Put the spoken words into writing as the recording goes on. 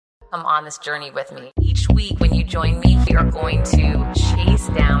Come on this journey with me. Each week when you join me, we are going to chase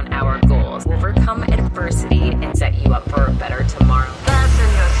down our goals, overcome adversity, and set you up for a better tomorrow. Fasten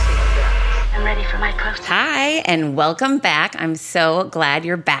your seatbelts. I'm ready for my close-up. Hi, and welcome back. I'm so glad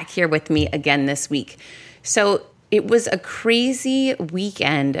you're back here with me again this week. So it was a crazy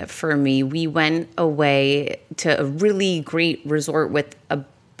weekend for me. We went away to a really great resort with a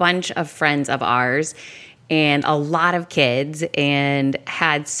bunch of friends of ours and a lot of kids, and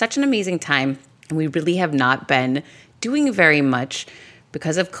had such an amazing time. We really have not been doing very much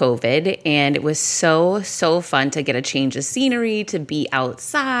because of COVID, and it was so fun to get a change of scenery, to be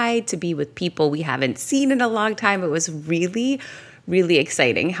outside, to be with people we haven't seen in a long time. It was really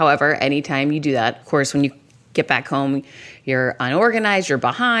exciting. However, anytime you do that, of course, when you get back home, you're unorganized, you're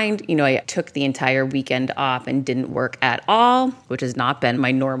behind. You know, I took the entire weekend off and didn't work at all, which has not been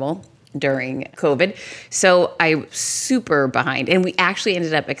my normal during COVID. So I'm super behind. And we actually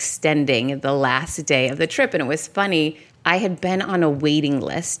ended up extending the last day of the trip. And it was funny. I had been on a waiting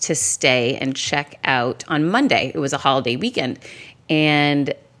list to stay and check out on Monday. It was a holiday weekend.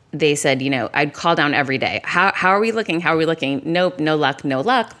 And they said, you know, I'd call down every day. How are we looking? How are we looking? Nope, no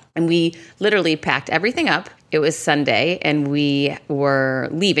luck. And we literally packed everything up. It was Sunday and we were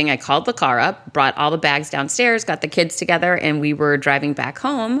leaving. I called the car up, brought all the bags downstairs, got the kids together, and we were driving back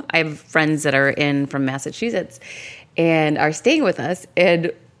home. I have friends that are in from Massachusetts and are staying with us.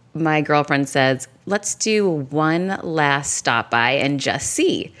 And my girlfriend says, let's do one last stop by and just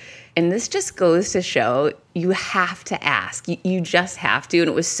see. And this just goes to show you have to ask. You just have to. And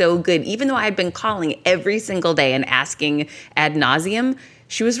it was so good. Even though I had been calling every single day and asking ad nauseum,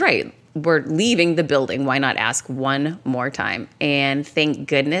 she was right. We're leaving the building. Why not ask one more time? And thank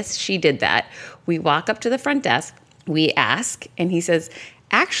goodness she did that. We walk up to the front desk. We ask, and he says,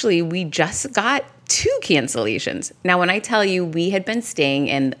 actually, we just got 2 cancellations. Now, when I tell you we had been staying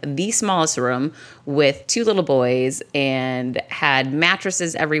in the smallest room with 2 little boys and had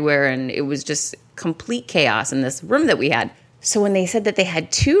mattresses everywhere, and it was just complete chaos in this room that we had. So when they said that they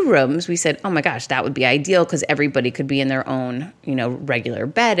had 2 rooms, we said, oh my gosh, that would be ideal because everybody could be in their own, regular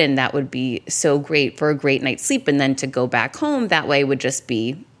bed, and that would be so great for a great night's sleep. And then to go back home that way would just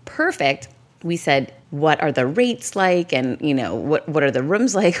be perfect. We said, what are the rates like? And, what are the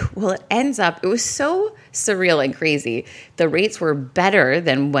rooms like? Well, it was so surreal and crazy. The rates were better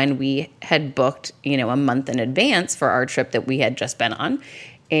than when we had booked, a month in advance for our trip that we had just been on.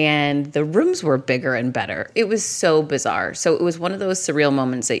 And the rooms were bigger and better. It was so bizarre. So it was one of those surreal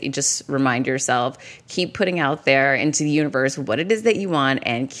moments that you just remind yourself, keep putting out there into the universe what it is that you want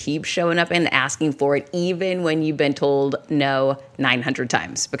and keep showing up and asking for it, even when you've been told no 900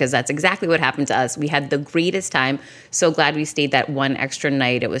 times, because that's exactly what happened to us. We had the greatest time. So glad we stayed that one extra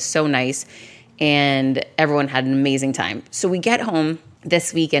night. It was so nice. And everyone had an amazing time. So we get home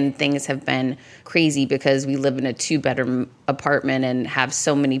this weekend. Things have been crazy because we live in a 2-bedroom apartment and have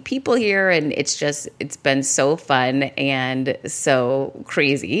so many people here. And it's been so fun and so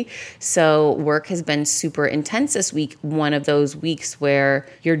crazy. So work has been super intense this week. One of those weeks where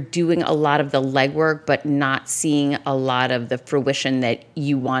you're doing a lot of the legwork, but not seeing a lot of the fruition that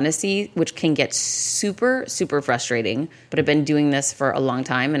you want to see, which can get super frustrating. But I've been doing this for a long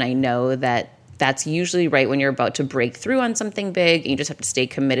time. And I know that that's usually right when you're about to break through on something big. You just have to stay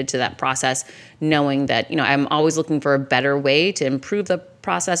committed to that process, knowing that, I'm always looking for a better way to improve the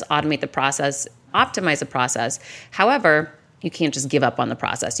process, automate the process, optimize the process. However, you can't just give up on the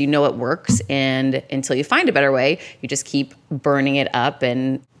process. You know it works, and until you find a better way, you just keep burning it up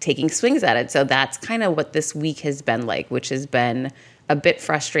and taking swings at it. So that's kind of what this week has been like, which has been a bit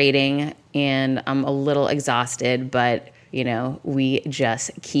frustrating, and I'm a little exhausted, but we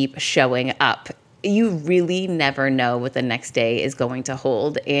just keep showing up. You really never know what the next day is going to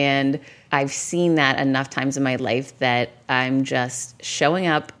hold. And I've seen that enough times in my life that I'm just showing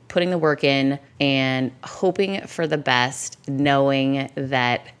up, putting the work in, and hoping for the best, knowing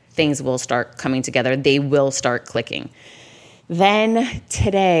that things will start coming together. They will start clicking. Then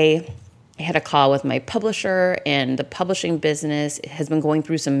today, I had a call with my publisher, and the publishing business has been going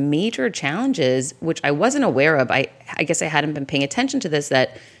through some major challenges, which I wasn't aware of. I guess I hadn't been paying attention to this,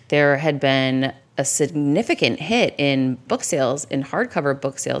 that there had been a significant hit in book sales, in hardcover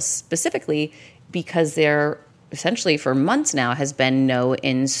book sales specifically, because there essentially for months now has been no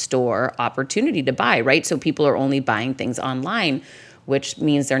in-store opportunity to buy, right? So people are only buying things online, which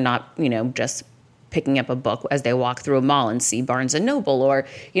means they're not, just picking up a book as they walk through a mall and see Barnes & Noble, or,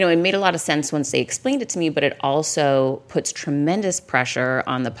 it made a lot of sense once they explained it to me, but it also puts tremendous pressure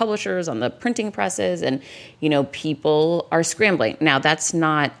on the publishers, on the printing presses, and, people are scrambling. Now, that's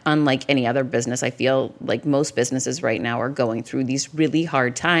not unlike any other business. I feel like most businesses right now are going through these really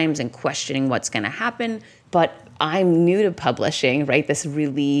hard times and questioning what's going to happen, but I'm new to publishing, right? This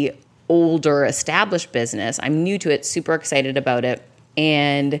really older, established business. I'm new to it, super excited about it,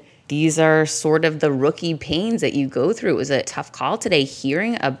 and these are sort of the rookie pains that you go through. It was a tough call today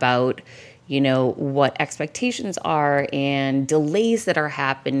hearing about, what expectations are and delays that are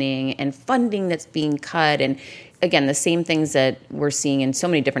happening and funding that's being cut. And again, the same things that we're seeing in so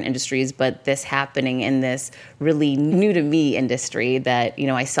many different industries, but this happening in this really new to me industry that,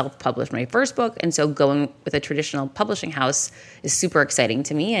 I self-published my first book. And so going with a traditional publishing house is super exciting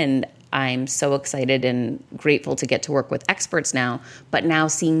to me. And I'm so excited and grateful to get to work with experts now, but now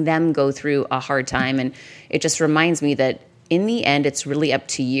seeing them go through a hard time. And it just reminds me that in the end, it's really up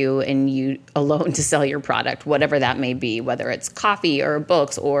to you and you alone to sell your product, whatever that may be, whether it's coffee or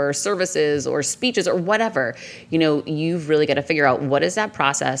books or services or speeches or whatever. You've really got to figure out what is that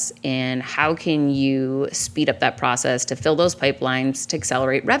process and how can you speed up that process to fill those pipelines to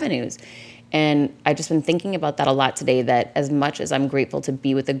accelerate revenues. And I've just been thinking about that a lot today, that as much as I'm grateful to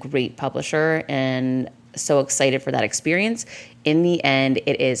be with a great publisher and so excited for that experience, in the end,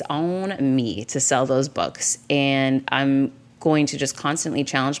 it is on me to sell those books. And I'm going to just constantly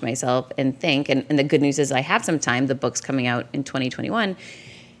challenge myself and think, and the good news is I have some time, the book's coming out in 2021,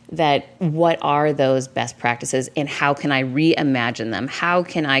 that what are those best practices and how can I reimagine them? How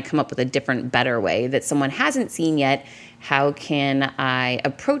can I come up with a different, better way that someone hasn't seen yet? How can I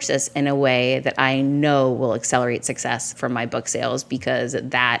approach this in a way that I know will accelerate success for my book sales? Because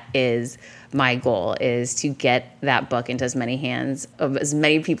that is my goal, is to get that book into as many hands of as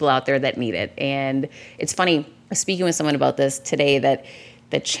many people out there that need it. And it's funny, I was speaking with someone about this today, that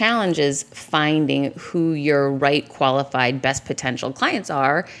the challenge is finding who your right, qualified, best potential clients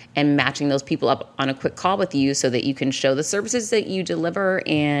are and matching those people up on a quick call with you so that you can show the services that you deliver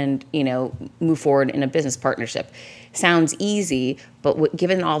and, move forward in a business partnership. Sounds easy, but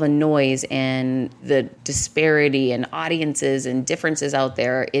given all the noise and the disparity and audiences and differences out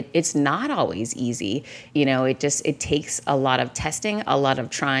there, it's not always easy. It takes a lot of testing, a lot of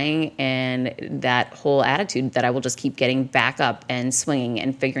trying, and that whole attitude that I will just keep getting back up and swinging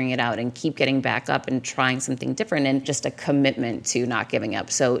and figuring it out and keep getting back up and trying something different, and just a commitment to not giving up.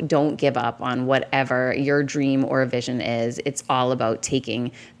 So don't give up on whatever your dream or vision is. It's all about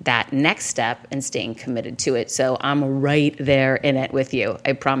taking that next step and staying committed to it. So I'm right there in it with you.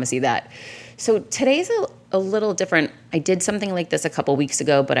 I promise you that. So today's a little different. I did something like this a couple weeks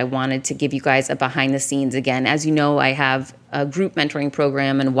ago, but I wanted to give you guys a behind the scenes again. As you know, I have a group mentoring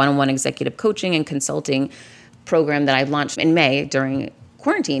program and one-on-one executive coaching and consulting program that I launched in May during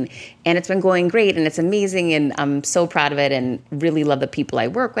quarantine. And it's been going great and it's amazing. And I'm so proud of it and really love the people I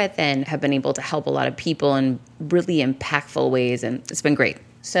work with and have been able to help a lot of people in really impactful ways. And it's been great.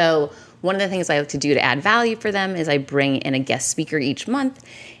 So one of the things I like to do to add value for them is I bring in a guest speaker each month.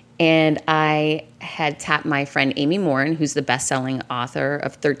 And I had tapped my friend Amy Morin, who's the best-selling author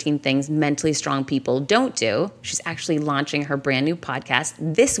of 13 Things Mentally Strong People Don't Do. She's actually launching her brand new podcast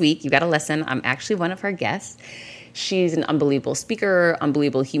this week. You got to listen. I'm actually one of her guests. She's an unbelievable speaker,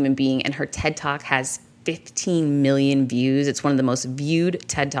 unbelievable human being, and her TED Talk has 15 million views. It's one of the most viewed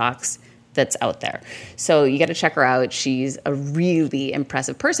TED Talks that's out there. So you got to check her out. She's a really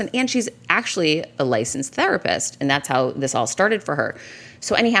impressive person, and she's actually a licensed therapist, and that's how this all started for her.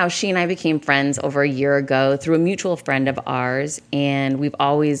 So anyhow, she and I became friends over a year ago through a mutual friend of ours, and we've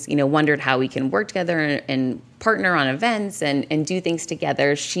always, wondered how we can work together and partner on events and do things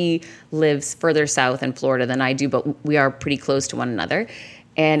together. She lives further south in Florida than I do, but we are pretty close to one another.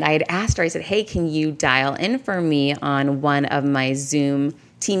 And I had asked her, I said, hey, can you dial in for me on one of my Zoom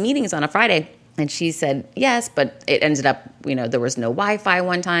team meetings on a Friday? And she said yes, but it ended up, there was no Wi-Fi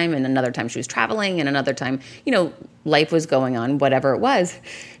one time, and another time she was traveling, and another time, life was going on, whatever it was.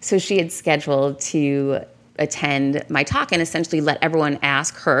 So she had scheduled to attend my talk and essentially let everyone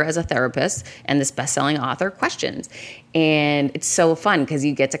ask her as a therapist and this best-selling author questions. And it's so fun because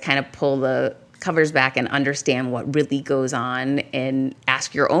you get to kind of pull the covers back and understand what really goes on and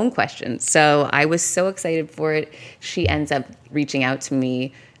ask your own questions. So I was so excited for it. She ends up reaching out to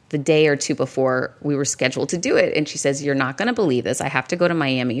me the day or two before we were scheduled to do it. And she says, you're not going to believe this. I have to go to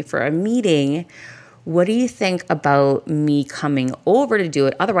Miami for a meeting. What do you think about me coming over to do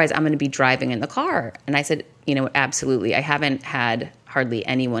it? Otherwise, I'm going to be driving in the car. And I said, absolutely. I haven't had hardly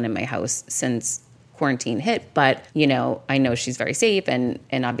anyone in my house since quarantine hit, but, I know she's very safe and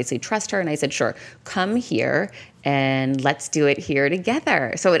obviously trust her. And I said, sure, come here and let's do it here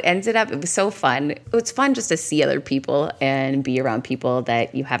together. So it was so fun. It's fun just to see other people and be around people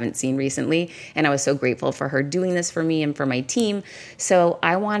that you haven't seen recently. And I was so grateful for her doing this for me and for my team. So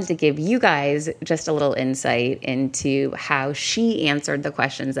I wanted to give you guys just a little insight into how she answered the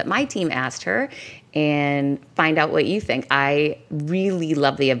questions that my team asked her and find out what you think. I really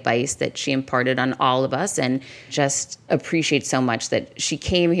love the advice that she imparted on all of us and just appreciate so much that she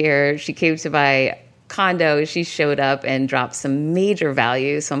came here. She came to my condo. She showed up and dropped some major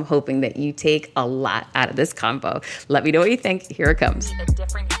value. So I'm hoping that you take a lot out of this combo. Let me know what you think. Here it comes. A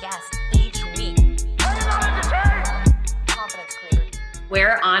different guest each week. Confidence creator.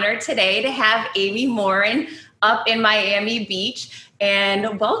 We're honored today to have Amy Morin up in Miami Beach.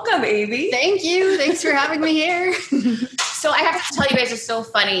 And welcome, Amy. Thank you. Thanks for having me here. So I have to tell you guys, it's so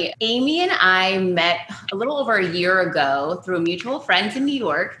funny. Amy and I met a little over a year ago through mutual friends in New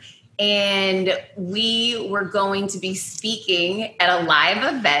York. And we were going to be speaking at a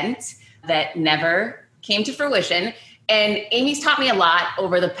live event that never came to fruition. And Amy's taught me a lot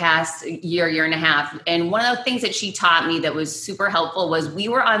over the past year and a half. And one of the things that she taught me that was super helpful was we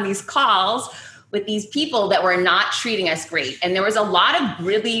were on these calls with these people that were not treating us great. And there was a lot of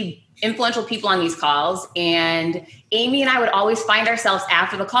really influential people on these calls. And Amy and I would always find ourselves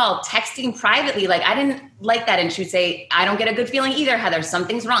after the call texting privately, like, I didn't like that. And she would say, I don't get a good feeling either, Heather.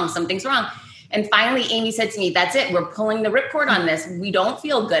 Something's wrong. And finally, Amy said to me, that's it. We're pulling the ripcord on this. We don't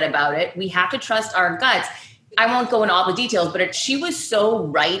feel good about it. We have to trust our guts. I won't go into all the details, but she was so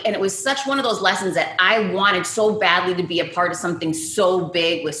right. And it was such one of those lessons that I wanted so badly to be a part of something so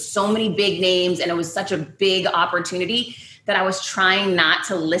big with so many big names. And it was such a big opportunity that I was trying not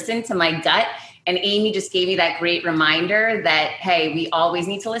to listen to my gut. And Amy just gave me that great reminder that, hey, we always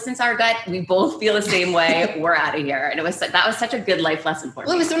need to listen to our gut. We both feel the same way. We're out of here. And that was such a good life lesson for me.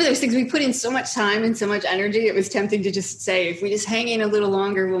 Well, it was one of those things we put in so much time and so much energy. It was tempting to just say, if we just hang in a little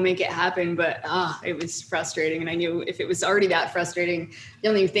longer, we'll make it happen. But it was frustrating. And I knew if it was already that frustrating, the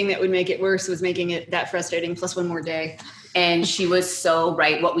only thing that would make it worse was making it that frustrating plus one more day. And she was so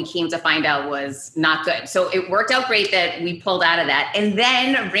right. What we came to find out was not good. So it worked out great that we pulled out of that. And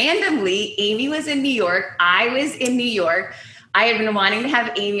then randomly, Amy was in New York. I was in New York. I had been wanting to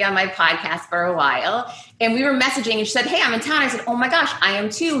have Amy on my podcast for a while. And we were messaging and she said, hey, I'm in town. I said, oh my gosh, I am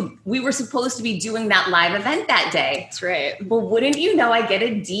too. We were supposed to be doing that live event that day. That's right. Well, wouldn't you know, I get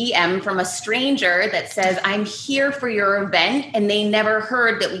a DM from a stranger that says, I'm here for your event. And they never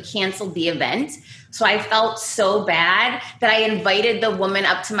heard that we canceled the event. So I felt so bad that I invited the woman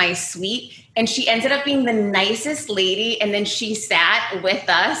up to my suite and she ended up being the nicest lady. And then she sat with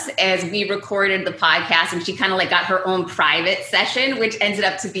us as we recorded the podcast and she kind of like got her own private session, which ended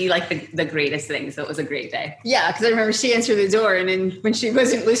up to be like the greatest thing. So it was a great day. Yeah, because I remember she answered the door and then when she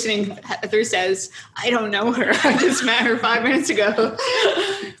wasn't listening, Heather says, I don't know her. I just met her 5 minutes ago.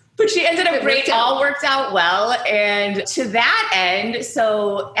 But she ended up great, all worked out well. And to that end,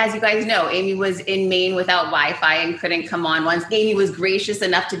 so as you guys know, Amy was in Maine without Wi-Fi and couldn't come on once. Amy was gracious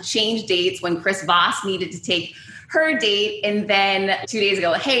enough to change dates when Chris Voss needed to take her date. And then 2 days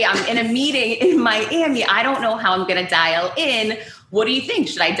ago, hey, I'm in a meeting in Miami. I don't know how I'm going to dial in. What do you think?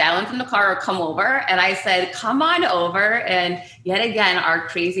 Should I dial in from the car or come over? And I said, come on over. And yet again, our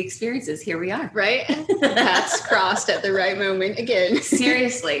crazy experiences, here we are. Right? Paths crossed at the right moment again.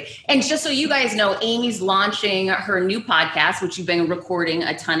 Seriously. And just so you guys know, Amy's launching her new podcast, which you've been recording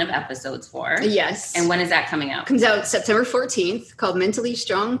a ton of episodes for. Yes. And when is that coming out? Comes out September 14th, called Mentally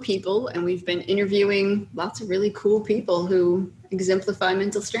Strong People. And we've been interviewing lots of really cool people who exemplify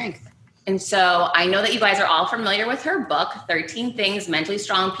mental strength. And so I know that you guys are all familiar with her book, 13 Things Mentally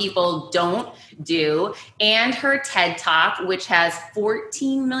Strong People Don't Do, and her TED Talk, which has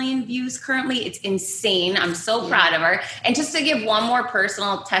 14 million views currently. It's insane. I'm so proud of her. And just to give one more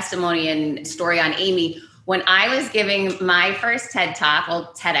personal testimony and story on Amy, when I was giving my first TED Talk,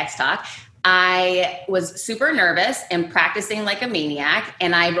 well, TEDx Talk, I was super nervous and practicing like a maniac,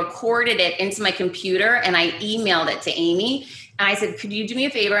 and I recorded it into my computer and I emailed it to Amy. And I said, could you do me a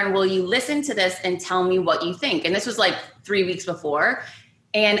favor and will you listen to this and tell me what you think? And this was like 3 weeks before.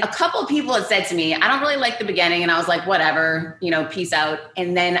 And a couple of people had said to me, I don't really like the beginning. And I was like, whatever, peace out.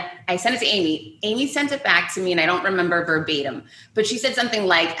 And then I sent it to Amy. Amy sent it back to me and I don't remember verbatim, but she said something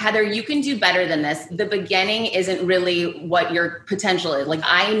like, Heather, you can do better than this. The beginning isn't really what your potential is. Like,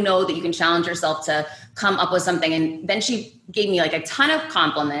 I know that you can challenge yourself to come up with something. And then she gave me like a ton of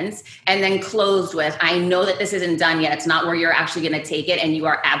compliments and then closed with, I know that this isn't done yet. It's not where you're actually going to take it, and you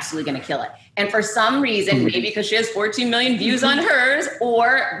are absolutely going to kill it. And for some reason, maybe because she has 14 million views on hers,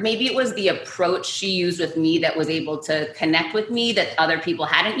 or maybe it was the approach she used with me that was able to connect with me that other people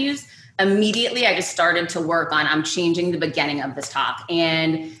hadn't used. Immediately, I just started to work on, I'm changing the beginning of this talk,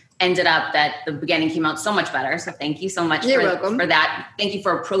 and ended up that the beginning came out so much better. So thank you so much for that. Thank you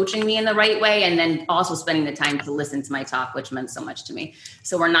for approaching me in the right way. And then also spending the time to listen to my talk, which meant so much to me.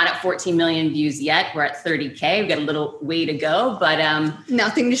 So we're not at 14 million views yet. We're at 30K. We've got a little way to go, but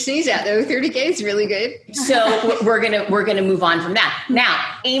nothing to sneeze at though. 30K is really good. So we're gonna move on from that.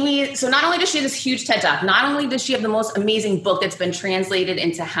 Now, Amy, so not only does she have this huge TED Talk, not only does she have the most amazing book that's been translated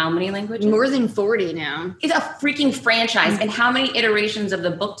into how many languages? More than 40 now. It's a freaking franchise. And how many iterations of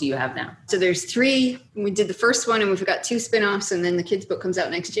the book do you have now? So there's 3. We did the first one and we've got 2 spinoffs, and then the kids' book comes out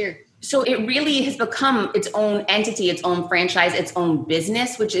next year. So it really has become its own entity, its own franchise, its own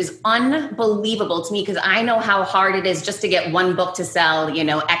business, which is unbelievable to me, because I know how hard it is just to get one book to sell,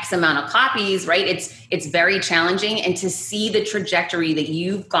 X amount of copies, right? It's very challenging. And to see the trajectory that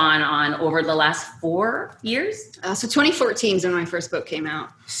you've gone on over the last 4 years. So 2014 is when my first book came out.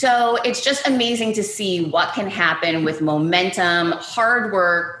 So it's just amazing to see what can happen with momentum, hard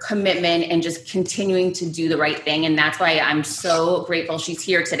work, commitment, and just continuing to do the right thing. And that's why I'm so grateful she's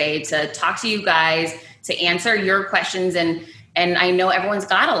here today to talk to you guys, to answer your questions. And I know everyone's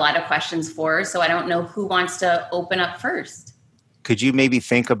got a lot of questions for her, so I don't know who wants to open up first. Could you maybe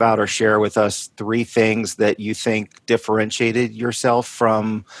think about or share with us 3 things that you think differentiated yourself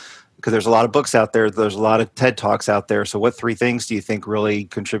from, because there's a lot of books out there, there's a lot of TED Talks out there. So what 3 things do you think really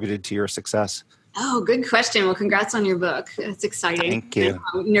contributed to your success? Oh, good question. Well, congrats on your book. It's exciting. Thank you.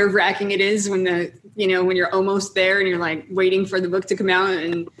 How nerve-wracking it is when when you're almost there and you're like waiting for the book to come out,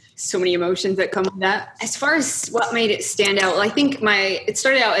 and so many emotions that come with that. As far as what made it stand out, well, I think it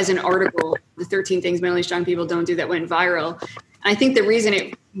started out as an article, the 13 things mentally strong people don't do, that went viral. And I think the reason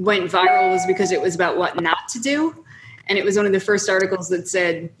it went viral was because it was about what not to do. And it was one of the first articles that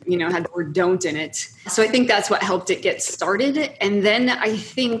said, had the word don't in it. So I think that's what helped it get started. And then I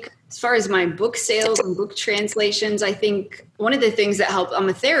think as far as my book sales and book translations, I think one of the things that helped, I'm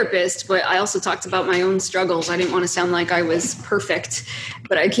a therapist, but I also talked about my own struggles. I didn't want to sound like I was perfect,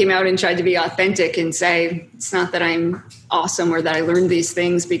 but I came out and tried to be authentic and say, it's not that I'm awesome or that I learned these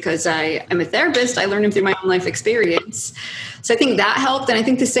things because I'm a therapist. I learned them through my own life experience. So I think that helped. And I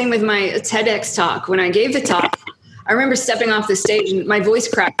think the same with my TEDx talk. When I gave the talk, I remember stepping off the stage and my voice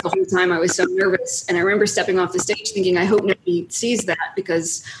cracked the whole time. I was so nervous. And I remember stepping off the stage thinking, I hope nobody sees that,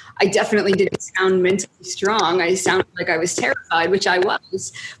 because I definitely didn't sound mentally strong. I sounded like I was terrified, which I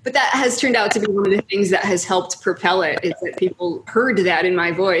was. But that has turned out to be one of the things that has helped propel it, is that people heard that in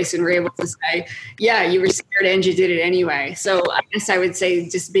my voice and were able to say, yeah, you were scared and you did it anyway. So I guess I would say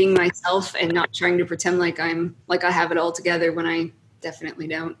just being myself and not trying to pretend like I have it all together when I definitely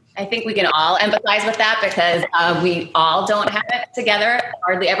don't. I think we can all empathize with that, because we all don't have it together,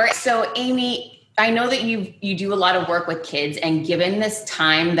 hardly ever. So Amy, I know that you do a lot of work with kids, and given this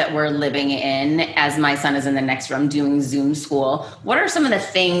time that we're living in, as my son is in the next room doing Zoom school, what are some of the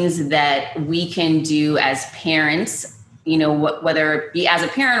things that we can do as parents, whether it be as a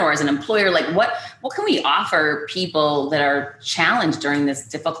parent or as an employer, like what can we offer people that are challenged during this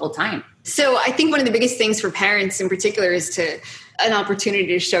difficult time? So I think one of the biggest things for parents in particular is an opportunity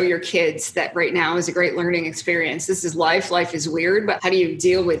to show your kids that right now is a great learning experience. This is life. Life is weird, but how do you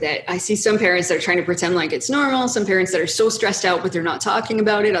deal with it? I see some parents that are trying to pretend like it's normal, some parents that are so stressed out, but they're not talking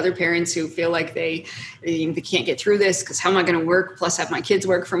about it. Other parents who feel like they can't get through this because how am I going to work? Plus have my kids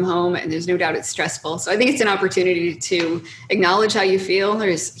work from home. And there's no doubt it's stressful. So I think it's an opportunity to acknowledge how you feel.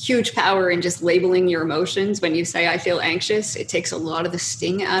 There's huge power in just labeling your emotions. When you say, I feel anxious, it takes a lot of the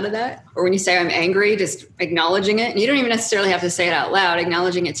sting out of that. Or when you say, I'm angry, just acknowledging it. And you don't even necessarily have to say it out loud.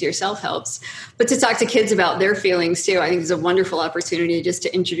 Acknowledging it to yourself helps. But to talk to kids about their feelings too, I think is a wonderful opportunity just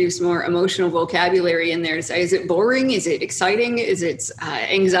to introduce more emotional vocabulary in there to say, is it boring? Is it exciting? Is it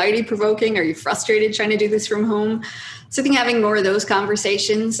anxiety provoking? Are you frustrated trying to do this from home? So I think having more of those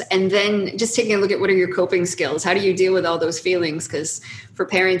conversations, and then just taking a look at what are your coping skills? How do you deal with all those feelings? Because for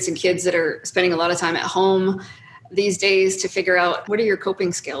parents and kids that are spending a lot of time at home these days, to figure out what are your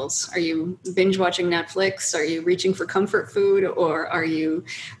coping skills? Are you binge watching Netflix? Are you reaching for comfort food? Or are you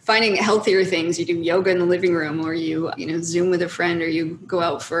finding healthier things? You do yoga in the living room, or you Zoom with a friend, or you go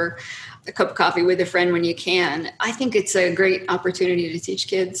out for a cup of coffee with a friend when you can. I think it's a great opportunity to teach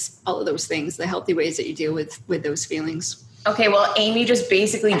kids all of those things, the healthy ways that you deal with those feelings. Okay, well, Amy just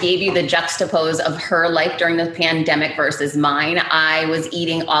basically gave you the juxtapose of her life during the pandemic versus mine. I was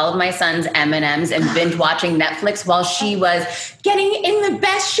eating all of my son's M&Ms and binge watching Netflix while she was getting in the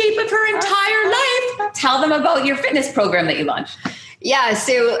best shape of her entire life. Tell them about your fitness program that you launched. Yeah,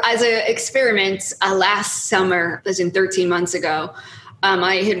 so as an experiment last summer, as in 13 months ago,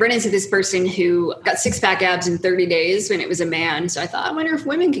 I had run into this person who got six-pack abs in 30 days when it was a man. So I thought, I wonder if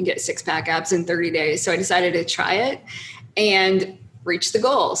women can get six-pack abs in 30 days. So I decided to try it and reach the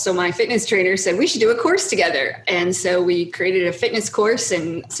goal. So my fitness trainer said, we should do a course together. And so we created a fitness course.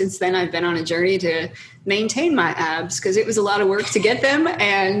 And since then, I've been on a journey to maintain my abs because it was a lot of work to get them.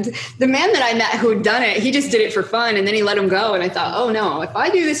 And the man that I met who had done it, he just did it for fun and then he let them go. And I thought, oh no, if I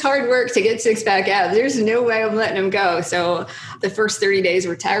do this hard work to get six-pack abs, there's no way I'm letting them go. So the first 30 days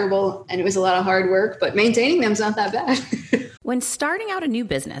were terrible and it was a lot of hard work, but maintaining them is not that bad. When starting out a new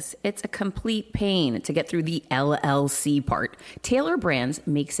business, it's a complete pain to get through the LLC part. Tailor Brands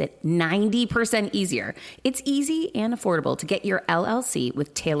makes it 90% easier. It's easy and affordable to get your LLC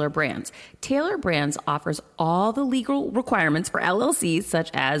with Tailor Brands. Tailor Brands offers all the legal requirements for LLCs, such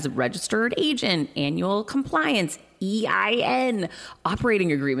as registered agent, annual compliance, EIN,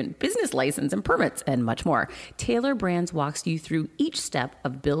 operating agreement, business license, and permits, and much more. Tailor Brands walks you through each step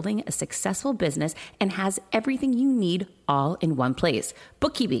of building a successful business and has everything you need all in one place.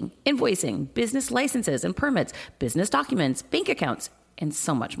 Bookkeeping, invoicing, business licenses and permits, business documents, bank accounts, and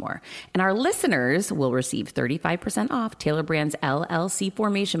so much more. And our listeners will receive 35% off Tailor Brands LLC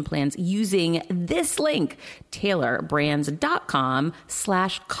formation plans using this link,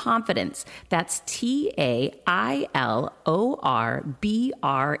 tailorbrands.com/confidence. That's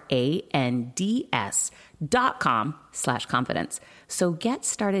TAILORBRANDS.com/confidence. So get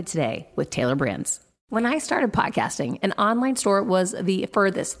started today with Tailor Brands. When I started podcasting, an online store was the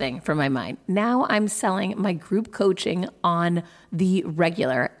furthest thing from my mind. Now I'm selling my group coaching on the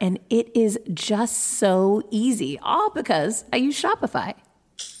regular, and it is just so easy, all because I use Shopify.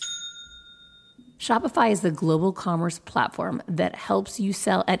 Shopify is the global commerce platform that helps you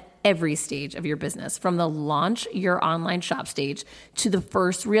sell at every stage of your business, from the launch your online shop stage to the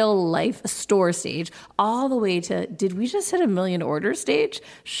first real life store stage, all the way to, did we just hit 1 million orders stage?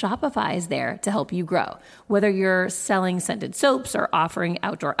 Shopify is there to help you grow. Whether you're selling scented soaps or offering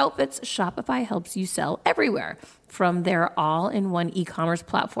outdoor outfits, Shopify helps you sell everywhere. From their all-in-one e-commerce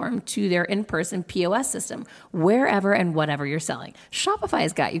platform to their in-person POS system, wherever and whatever you're selling,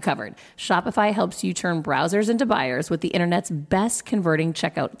 Shopify's got you covered. Shopify helps you turn browsers into buyers with the internet's best converting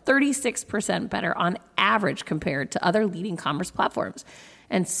checkout, 36% better on average compared to other leading commerce platforms,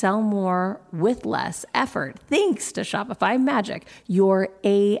 and sell more with less effort thanks to Shopify Magic, your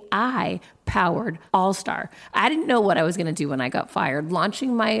AI-powered all-star. I didn't know what I was going to do when I got fired.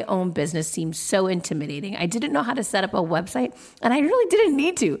 Launching my own business seemed so intimidating. I didn't know how to set up a website, and I really didn't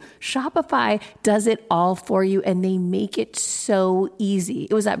need to. Shopify does it all for you, and they make it so easy.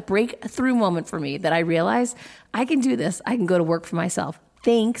 It was that breakthrough moment for me that I realized I can do this. I can go to work for myself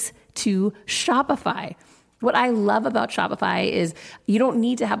thanks to Shopify. What I love about Shopify is you don't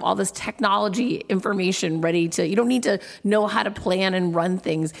need to have all this technology information ready to, you don't need to know how to plan and run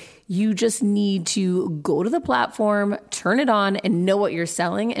things. You just need to go to the platform, turn it on, and know what you're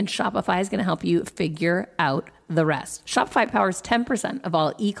selling, and Shopify is going to help you figure out the rest. Shopify powers 10% of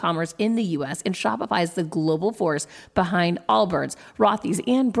all e-commerce in the U.S., and Shopify is the global force behind Allbirds, Rothy's,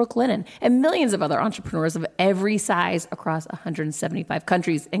 and Brooklinen, and millions of other entrepreneurs of every size across 175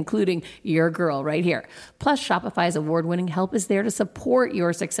 countries, including your girl right here. Plus, Shopify's award-winning help is there to support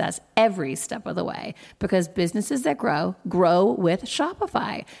your success every step of the way, because businesses that grow, grow with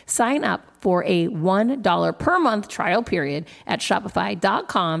Shopify. Sign up for a $1 per month trial period at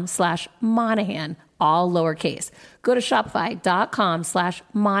shopify.com/Monahan, all lowercase. Go to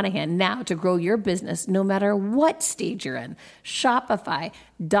shopify.com/Monahan now to grow your business no matter what stage you're in.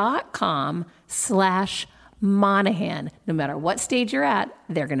 Shopify.com/Monahan. No matter what stage you're at,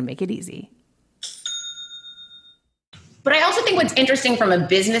 they're going to make it easy. But I also think what's interesting from a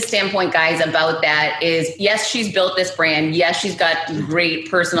business standpoint, guys, about that is, yes, she's built this brand. Yes, she's got great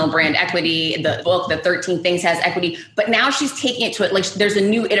personal brand equity. The book, The 13 Things, has equity. But now she's taking it to it. Like, there's a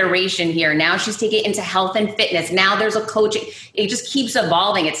new iteration here. Now she's taking it into health and fitness. Now there's a coaching. It just keeps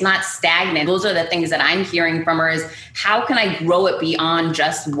evolving. It's not stagnant. Those are the things that I'm hearing from her is, how can I grow it beyond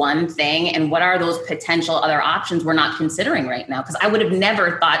just one thing? And what are those potential other options we're not considering right now? Because I would have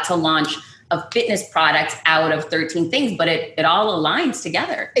never thought to launch a fitness product out of 13 Things, but it all aligns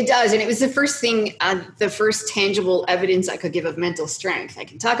together. It does. And it was the first thing, the first tangible evidence I could give of mental strength. I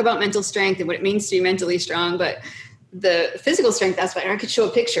can talk about mental strength and what it means to be mentally strong, but the physical strength aspect, I could show a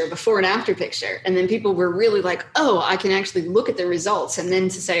picture, before and after picture. And then people were really like, oh, I can actually look at the results. And then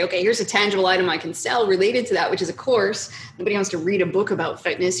to say, okay, here's a tangible item I can sell related to that, which is a course. Nobody wants to read a book about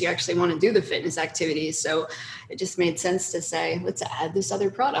fitness. You actually want to do the fitness activities. So it just made sense to say, let's add this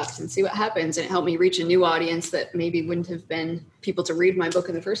other product and see what happens. And it helped me reach a new audience that maybe wouldn't have been people to read my book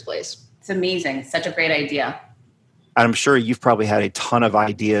in the first place. It's amazing. Such a great idea. I'm sure you've probably had a ton of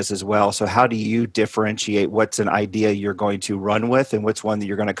ideas as well. So how do you differentiate what's an idea you're going to run with and what's one that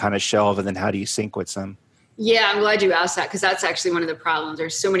you're going to kind of shelve, and then how do you sync with them? Yeah, I'm glad you asked that, because that's actually one of the problems.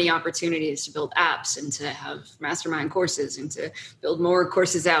 There's so many opportunities to build apps and to have mastermind courses and to build more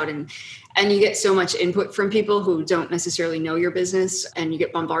courses out. And you get so much input from people who don't necessarily know your business, and you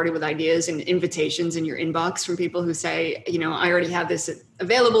get bombarded with ideas and invitations in your inbox from people who say, I already have this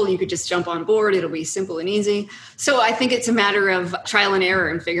available. You could just jump on board. It'll be simple and easy. So I think it's a matter of trial and error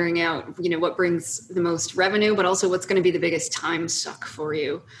and figuring out, what brings the most revenue, but also what's going to be the biggest time suck for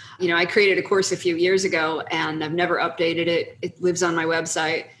you. I created a course a few years ago and I've never updated it. It lives on my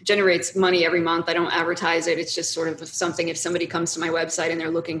website, generates money every month. I don't advertise it. It's just sort of something, if somebody comes to my website and they're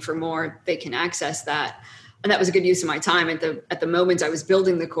looking for more, they can access that. And that was a good use of my time. At the moment I was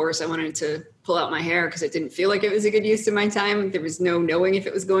building the course, I wanted to pull out my hair because it didn't feel like it was a good use of my time. There was no knowing if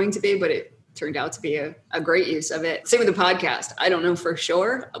it was going to be, but it turned out to be a great use of it. Same with the podcast. I don't know for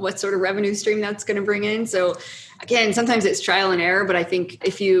sure what sort of revenue stream that's going to bring in. So again, sometimes it's trial and error, but I think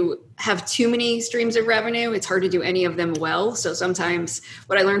if you have too many streams of revenue, it's hard to do any of them well. So sometimes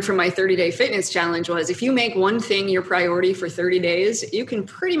what I learned from my 30-day fitness challenge was if you make one thing your priority for 30 days, you can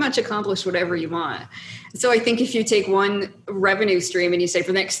pretty much accomplish whatever you want. So I think if you take one revenue stream and you say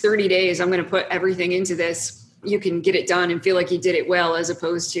for the next 30 days, I'm going to put everything into this, you can get it done and feel like you did it well, as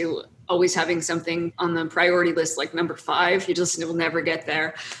opposed to always having something on the priority list like number 5. You just will never get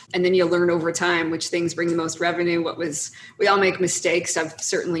there. And then you'll learn over time which things bring the most revenue. We all make mistakes. I've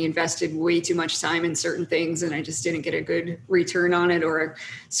certainly invested way too much time in certain things and I just didn't get a good return on it, or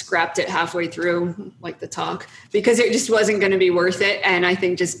scrapped it halfway through, like the talk, because it just wasn't going to be worth it. And I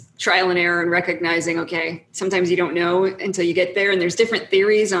think just trial and error and recognizing, okay, sometimes you don't know until you get there. And there's different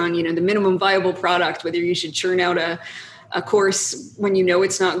theories on, the minimum viable product, whether you should churn out a course when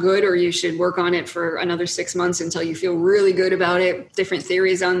it's not good, or you should work on it for another 6 months until you feel really good about it. Different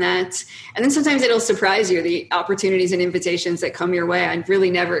theories on that. And then sometimes it'll surprise you, the opportunities and invitations that come your way. I really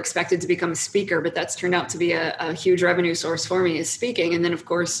never expected to become a speaker, but that's turned out to be a huge revenue source for me, is speaking. And then of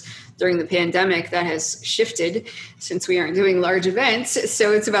course, during the pandemic, that has shifted since we aren't doing large events.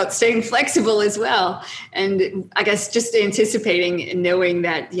 So it's about staying flexible as well. And I guess just anticipating and knowing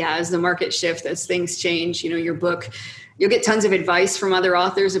that, as the market shifts, as things change, your book, you'll get tons of advice from other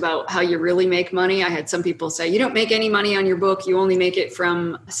authors about how you really make money. I had some people say, you don't make any money on your book. You only make it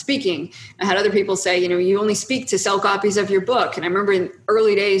from speaking. I had other people say, you only speak to sell copies of your book. And I remember in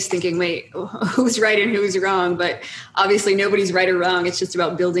early days thinking, wait, who's right and who's wrong? But obviously nobody's right or wrong. It's just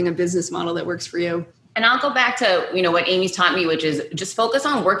about building a business model that works for you. And I'll go back to, what Amy's taught me, which is just focus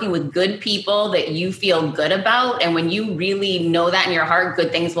on working with good people that you feel good about. And when you really know that in your heart,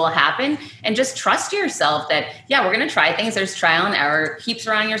 good things will happen. And just trust yourself that, we're going to try things. There's trial and error. Keep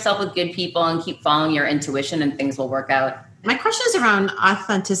surrounding yourself with good people and keep following your intuition, and things will work out. My question is around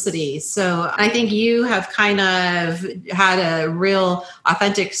authenticity. So I think you have kind of had a real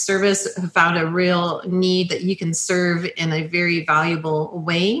authentic service, found a real need that you can serve in a very valuable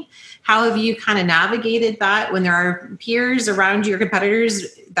way. How have you kind of navigated that when there are peers around you, your competitors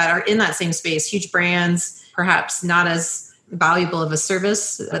that are in that same space, huge brands, perhaps not as valuable of a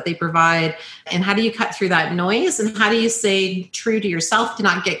service that they provide? And how do you cut through that noise? And how do you stay true to yourself to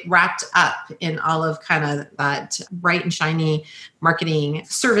not get wrapped up in all of kind of that bright and shiny marketing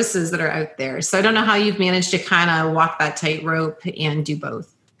services that are out there? So I don't know how you've managed to kind of walk that tightrope and do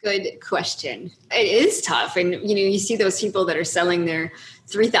both. Good question. It is tough. And, you see those people that are selling their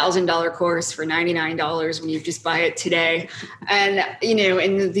 $3,000 course for $99 when you just buy it today. And,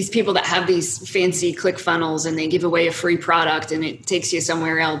 and these people that have these fancy click funnels and they give away a free product and it takes you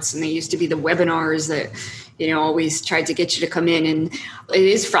somewhere else. And they used to be the webinars that, always tried to get you to come in. And it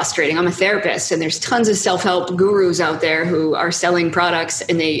is frustrating. I'm a therapist and there's tons of self-help gurus out there who are selling products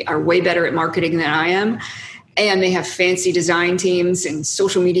and they are way better at marketing than I am. And they have fancy design teams and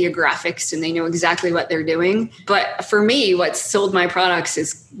social media graphics, and they know exactly what they're doing. But for me, what sold my products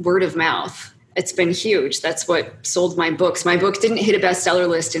is word of mouth. It's been huge. That's what sold my books. My book didn't hit a bestseller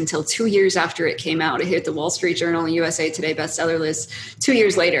list until 2 years after it came out. It hit the Wall Street Journal and USA Today bestseller list 2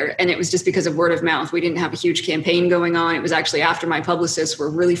 years later. And it was just because of word of mouth. We didn't have a huge campaign going on. It was actually after my publicists were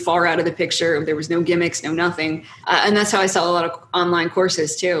really far out of the picture. There was no gimmicks, no nothing. And that's how I sell a lot of online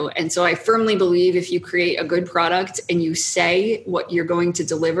courses too. And so I firmly believe if you create a good product and you say what you're going to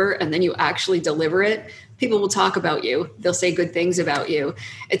deliver and then you actually deliver it, people will talk about you. They'll say good things about you.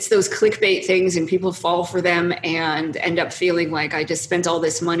 It's those clickbait things and people fall for them and end up feeling like I just spent all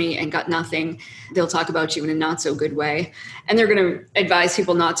this money and got nothing. They'll talk about you in a not so good way. And they're going to advise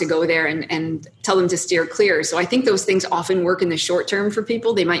people not to go there and tell them to steer clear. So I think those things often work in the short term for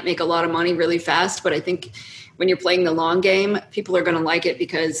people. They might make a lot of money really fast, but I think when you're playing the long game, people are going to like it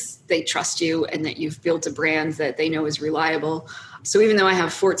because they trust you and that you've built a brand that they know is reliable. So even though I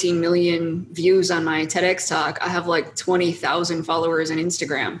have 14 million views on my TEDx talk, I have like 20,000 followers on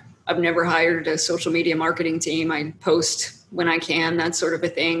Instagram. I've never hired a social media marketing team. I post when I can, that sort of a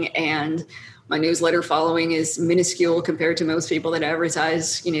thing. And my newsletter following is minuscule compared to most people that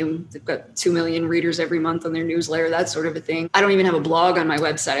advertise. You know, they've got 2 million readers every month on their newsletter, that sort of a thing. I don't even have a blog on my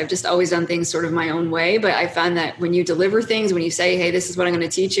website. I've just always done things sort of my own way. But I found that when you deliver things, when you say, hey, this is what I'm going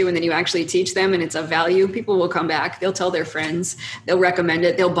to teach you, and then you actually teach them and it's of value, people will come back. They'll tell their friends. They'll recommend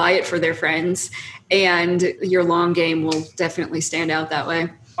it. They'll buy it for their friends. And your long game will definitely stand out that way.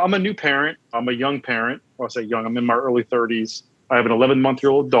 I'm a new parent. I'm a young parent. Well, I say young. I'm in my early 30s. I have an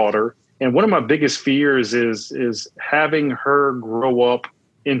 11-month-old daughter. And one of my biggest fears is having her grow up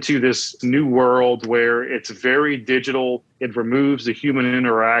into this new world where it's very digital. It removes the human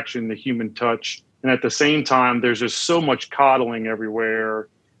interaction, the human touch. And at the same time, there's just so much coddling everywhere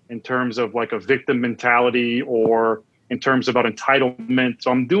in terms of like a victim mentality or in terms about entitlement.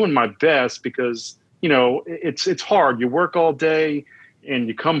 So I'm doing my best because, you know, it's hard. You work all day and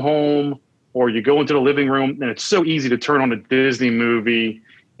you come home or you go into the living room and it's so easy to turn on a Disney movie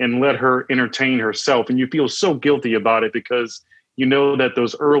and let her entertain herself. And you feel so guilty about it because you know that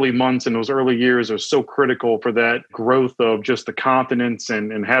those early months and those early years are so critical for that growth of just the confidence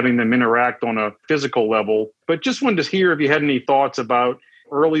and having them interact on a physical level. But just wanted to hear if you had any thoughts about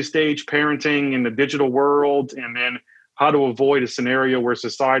early stage parenting in the digital world and then how to avoid a scenario where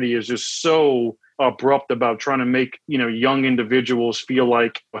society is just so abrupt about trying to make, you know, young individuals feel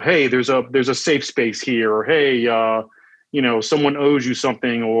like, hey, there's a safe space here, or hey, you know, someone owes you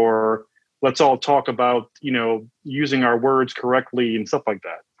something, or let's all talk about, you know, using our words correctly and stuff like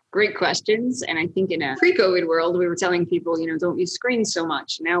that. Great questions. And I think in a pre-COVID world, we were telling people, you know, don't use screens so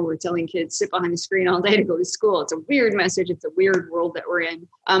much. Now we're telling kids sit behind the screen all day to go to school. It's a weird message. It's a weird world that we're in.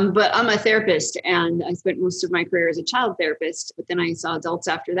 But I'm a therapist and I spent most of my career as a child therapist, but then I saw adults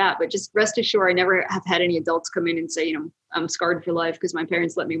after that. But just rest assured, I never have had any adults come in and say, you know, I'm scarred for life because my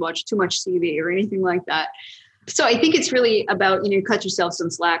parents let me watch too much TV or anything like that. So I think it's really about, you know, cut yourself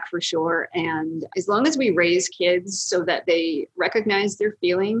some slack for sure. And as long as we raise kids so that they recognize their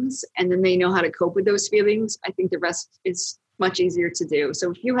feelings and then they know how to cope with those feelings, I think the rest is much easier to do.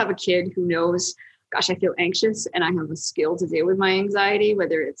 So if you have a kid who knows, gosh, I feel anxious and I have a skill to deal with my anxiety,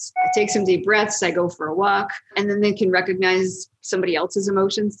 whether it's I take some deep breaths, I go for a walk, and then they can recognize somebody else's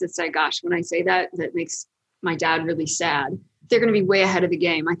emotions to say, gosh, when I say that, that makes my dad really sad. They're going to be way ahead of the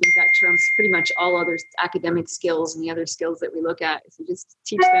game. I think that trumps pretty much all other academic skills and the other skills that we look at. If we just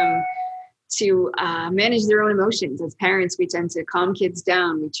teach them to manage their own emotions. As parents, we tend to calm kids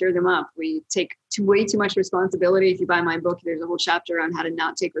down. We cheer them up. We take way too much responsibility. If you buy my book, there's a whole chapter on how to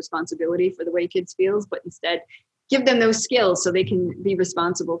not take responsibility for the way kids feel, but instead give them those skills so they can be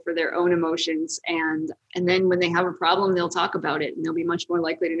responsible for their own emotions. And then when they have a problem, they'll talk about it and they'll be much more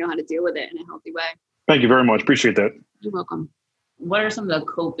likely to know how to deal with it in a healthy way. Thank you very much. Appreciate that. You're welcome. What are some of the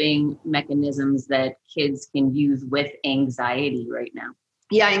coping mechanisms that kids can use with anxiety right now?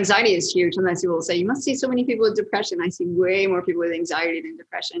 Yeah, anxiety is huge. Sometimes people will say, you must see so many people with depression. I see way more people with anxiety than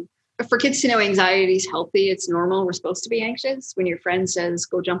depression. But for kids to know anxiety is healthy, it's normal. We're supposed to be anxious. When your friend says,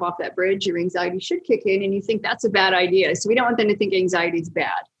 go jump off that bridge, your anxiety should kick in and you think that's a bad idea. So we don't want them to think anxiety is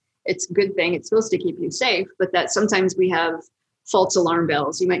bad. It's a good thing. It's supposed to keep you safe, but that sometimes we have false alarm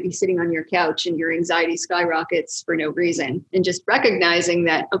bells. You might be sitting on your couch and your anxiety skyrockets for no reason. And just recognizing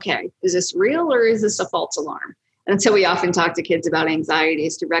that, okay, is this real or is this a false alarm? And that's how we often talk to kids about anxiety,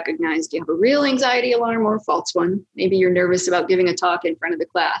 is to recognize, do you have a real anxiety alarm or a false one? Maybe you're nervous about giving a talk in front of the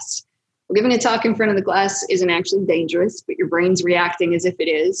class. Well, giving a talk in front of the class isn't actually dangerous, but your brain's reacting as if it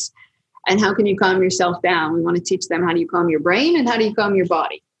is. And how can you calm yourself down? We want to teach them, how do you calm your brain and how do you calm your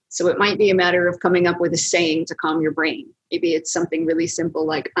body? So it might be a matter of coming up with a saying to calm your brain. Maybe it's something really simple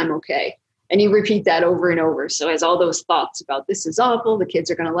like, I'm okay. And you repeat that over and over. So as all those thoughts about this is awful, the kids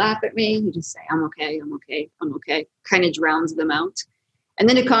are going to laugh at me, you just say, I'm okay, I'm okay, I'm okay, kind of drowns them out. And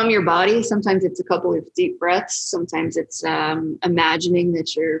then to calm your body, sometimes it's a couple of deep breaths. Sometimes it's imagining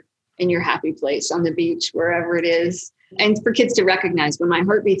that you're in your happy place on the beach, wherever it is. And for kids to recognize when my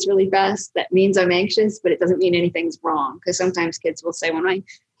heart beats really fast, that means I'm anxious, but it doesn't mean anything's wrong. Because sometimes kids will say, when my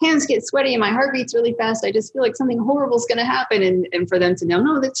hands get sweaty and my heart beats really fast, I just feel like something horrible is going to happen. And for them to know,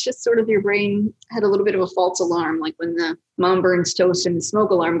 no, that's just sort of your brain had a little bit of a false alarm. Like when the mom burns toast and the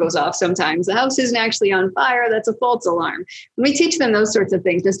smoke alarm goes off sometimes, the house isn't actually on fire. That's a false alarm. When we teach them those sorts of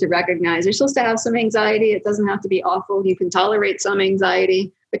things, just to recognize you're supposed to have some anxiety. It doesn't have to be awful. You can tolerate some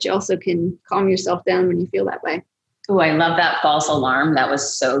anxiety, but you also can calm yourself down when you feel that way. Oh, I love that false alarm. That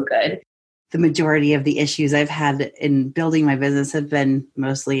was so good. The majority of the issues I've had in building my business have been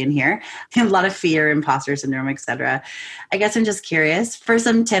mostly in here. A lot of fear, imposter syndrome, et cetera. I guess I'm just curious for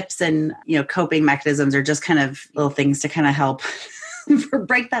some tips and, coping mechanisms or just kind of little things to kind of help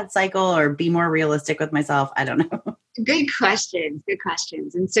break that cycle or be more realistic with myself. I don't know. Good questions. Good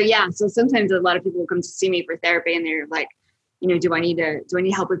questions. And so sometimes a lot of people will come to see me for therapy and they're like, do I need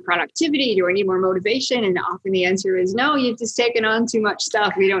help with productivity? Do I need more motivation? And often the answer is no, you've just taken on too much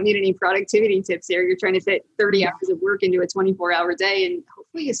stuff. We don't need any productivity tips here. You're trying to fit 30 hours of work into a 24-hour day and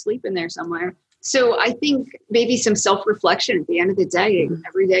hopefully you sleep in there somewhere. So I think maybe some self-reflection at the end of the day.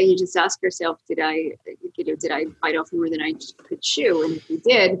 Every day you just ask yourself, did I bite off more than I could chew? And if you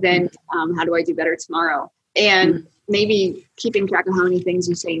did, then how do I do better tomorrow? And maybe keeping track of how many things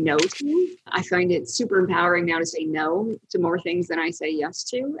you say no to. I find it super empowering now to say no to more things than I say yes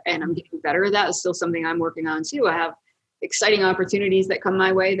to. And I'm getting better at that. It's still something I'm working on too. I have exciting opportunities that come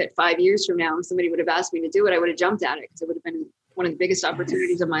my way that 5 years from now, if somebody would have asked me to do it, I would have jumped at it because it would have been one of the biggest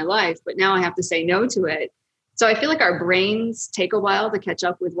opportunities of my life. But now I have to say no to it. So I feel like our brains take a while to catch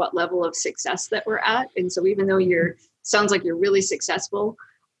up with what level of success that we're at. And so even though sounds like you're really successful,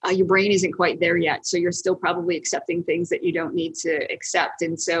 your brain isn't quite there yet. So you're still probably accepting things that you don't need to accept.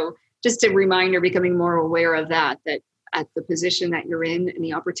 And so just a reminder, becoming more aware of that at the position that you're in and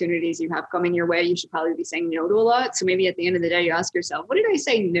the opportunities you have coming your way, you should probably be saying no to a lot. So maybe at the end of the day, you ask yourself, what did I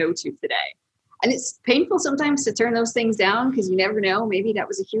say no to today? And it's painful sometimes to turn those things down because you never know. Maybe that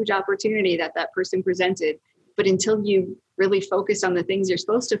was a huge opportunity that person presented. But until you really focus on the things you're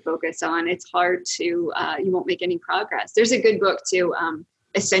supposed to focus on, it's hard to, you won't make any progress. There's a good book too,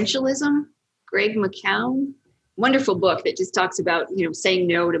 Essentialism, Greg McKeown, wonderful book that just talks about, saying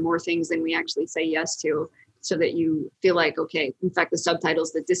no to more things than we actually say yes to so that you feel like, okay, in fact, the subtitle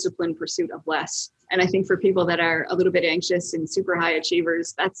is The Disciplined Pursuit of Less. And I think for people that are a little bit anxious and super high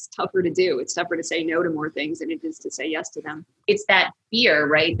achievers, that's tougher to do. It's tougher to say no to more things than it is to say yes to them. It's that fear,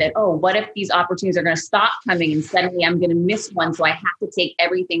 right? That, what if these opportunities are going to stop coming and suddenly I'm going to miss one. So I have to take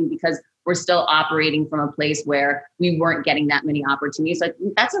everything because we're still operating from a place where we weren't getting that many opportunities. So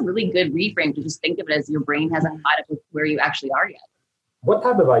that's a really good reframe to just think of it as your brain hasn't caught up with where you actually are yet. What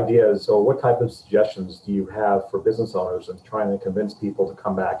type of ideas or what type of suggestions do you have for business owners in trying to convince people to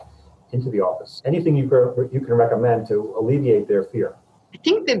come back into the office? Anything you can recommend to alleviate their fear? I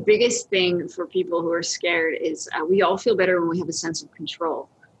think the biggest thing for people who are scared is we all feel better when we have a sense of control.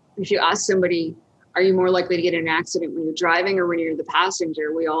 If you ask somebody, are you more likely to get in an accident when you're driving or when you're the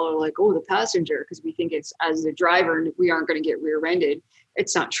passenger? We all are like, the passenger, because we think it's as the driver and we aren't going to get rear-ended.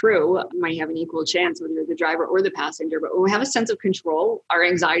 It's not true. You might have an equal chance whether you're the driver or the passenger. But when we have a sense of control, our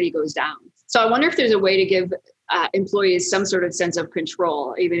anxiety goes down. So I wonder if there's a way to give employees some sort of sense of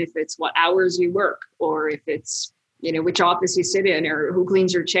control, even if it's what hours you work or if it's, which office you sit in or who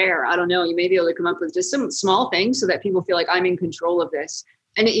cleans your chair. I don't know. You may be able to come up with just some small things so that people feel like I'm in control of this.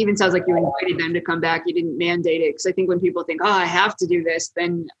 And it even sounds like you invited them to come back. You didn't mandate it. Because I think when people think, I have to do this,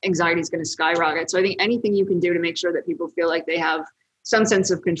 then anxiety is going to skyrocket. So I think anything you can do to make sure that people feel like they have some sense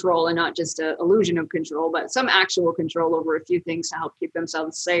of control and not just an illusion of control, but some actual control over a few things to help keep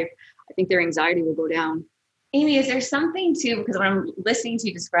themselves safe, I think their anxiety will go down. Amy, is there something too, because when I'm listening to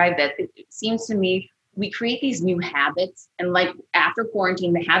you describe that, it seems to me we create these new habits. And like after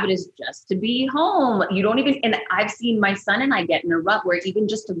quarantine, the habit is just to be home. You don't even, and I've seen my son and I get in a rut where even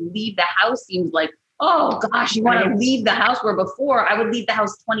just to leave the house seems like, oh gosh, you want to leave the house, where before I would leave the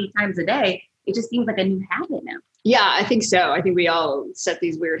house 20 times a day. It just seems like a new habit now. Yeah, I think so. I think we all set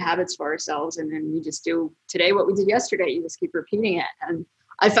these weird habits for ourselves and then we just do today what we did yesterday. You just keep repeating it. And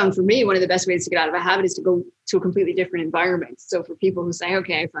I found for me, one of the best ways to get out of a habit is to go to a completely different environment. So for people who say,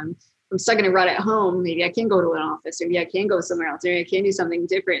 okay, if I'm stuck in a rut at home, maybe I can go to an office, maybe I can go somewhere else, maybe I can do something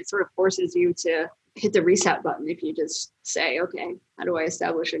different. It sort of forces you to hit the reset button if you just say, okay, how do I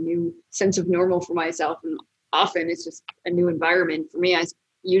establish a new sense of normal for myself? And often it's just a new environment. For me, I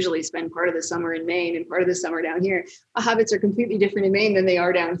usually spend part of the summer in Maine and part of the summer down here. Our habits are completely different in Maine than they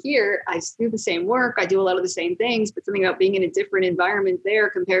are down here. I do the same work. I do a lot of the same things, but something about being in a different environment there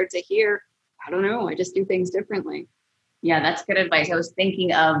compared to here, I don't know. I just do things differently. Yeah, that's good advice. I was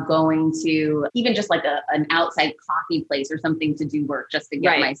thinking of going to even just like an outside coffee place or something to do work just to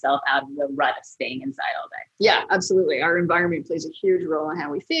get myself out of the rut of staying inside all day. Yeah, absolutely. Our environment plays a huge role in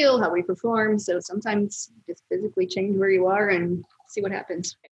how we feel, how we perform. So sometimes just physically change where you are and see what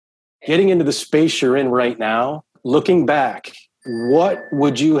happens. Getting into the space you're in right now, looking back, what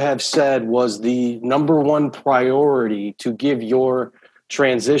would you have said was the number one priority to give your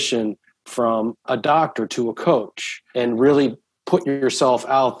transition from a doctor to a coach and really put yourself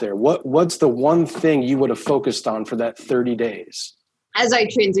out there? What's the one thing you would have focused on for that 30 days? As I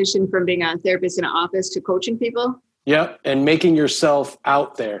transitioned from being a therapist in an office to coaching people? Yep. And making yourself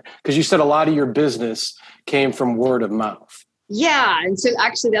out there. Because you said a lot of your business came from word of mouth. Yeah. And so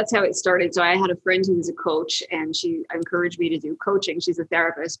actually that's how it started. So I had a friend who was a coach and she encouraged me to do coaching. She's a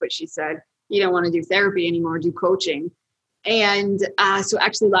therapist, but she said, you don't want to do therapy anymore, do coaching. And so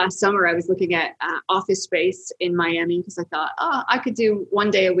actually last summer, I was looking at office space in Miami because I thought, I could do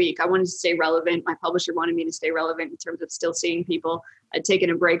one day a week. I wanted to stay relevant. My publisher wanted me to stay relevant in terms of still seeing people. I'd taken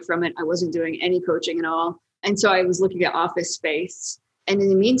a break from it. I wasn't doing any coaching at all. And so I was looking at office space. And in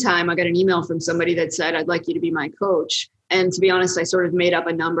the meantime, I got an email from somebody that said, I'd like you to be my coach. And to be honest, I sort of made up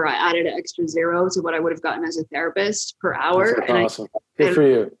a number. I added an extra zero to what I would have gotten as a therapist per hour. That's awesome. Good for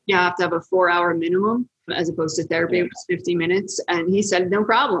you. You have to have a 4-hour minimum as opposed to therapy, it was 50 minutes. And he said, no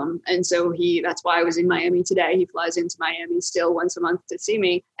problem. And so that's why I was in Miami today. He flies into Miami still once a month to see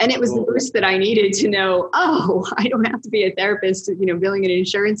me. And it was the boost that I needed to know, I don't have to be a therapist, billing an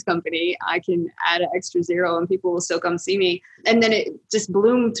insurance company. I can add an extra zero and people will still come see me. And then it just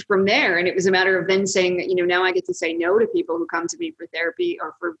bloomed from there. And it was a matter of then saying, now I get to say no to people who come to me for therapy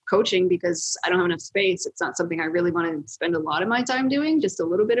or for coaching because I don't have enough space. It's not something I really want to spend a lot of my time doing, just a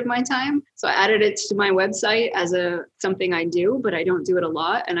little bit of my time. So I added it to my website as something I do, but I don't do it a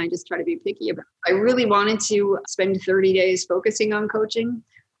lot. And I just try to be picky about it. I really wanted to spend 30 days focusing on coaching.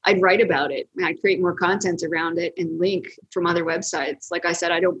 I'd write about it. I'd create more content around it and link from other websites. Like I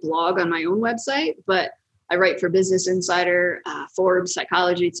said, I don't blog on my own website, but I write for Business Insider, Forbes,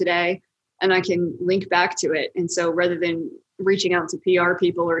 Psychology Today, and I can link back to it. And so rather than reaching out to PR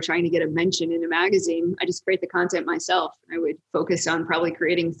people or trying to get a mention in a magazine, I just create the content myself. I would focus on probably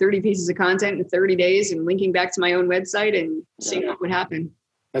creating 30 pieces of content in 30 days and linking back to my own website and seeing what would happen.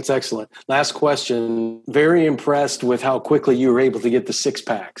 That's excellent. Last question. Very impressed with how quickly you were able to get the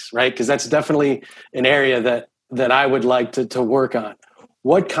 6-packs, right? Because that's definitely an area that I would like to work on.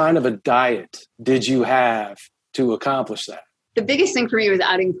 What kind of a diet did you have to accomplish that? The biggest thing for me was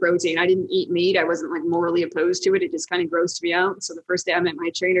adding protein. I didn't eat meat. I wasn't morally opposed to it. It just kind of grossed me out. So the first day I met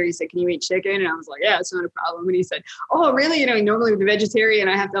my trainer, he said, can you eat chicken? And I was like, yeah, it's not a problem. And he said, oh, really? Normally with a vegetarian,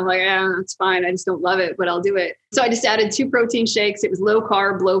 I have to, I'm like, yeah, that's fine. I just don't love it, but I'll do it. So I just added 2 protein shakes. It was low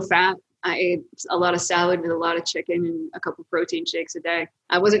carb, low fat. I ate a lot of salad with a lot of chicken and a couple protein shakes a day.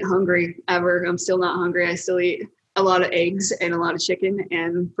 I wasn't hungry ever. I'm still not hungry. I still eat a lot of eggs and a lot of chicken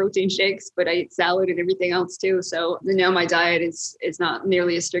and protein shakes, but I eat salad and everything else too. So now my diet is not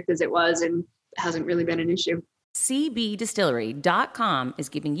nearly as strict as it was and hasn't really been an issue. CBDistillery.com is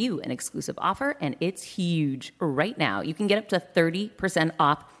giving you an exclusive offer, and it's huge. Right now, you can get up to 30%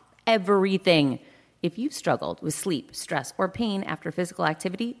 off everything. If you've struggled with sleep, stress, or pain after physical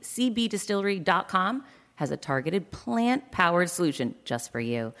activity, CBDistillery.com has a targeted plant-powered solution just for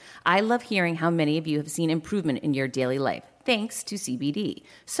you. I love hearing how many of you have seen improvement in your daily life thanks to CBD.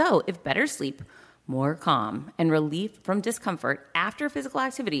 So if better sleep, more calm, and relief from discomfort after physical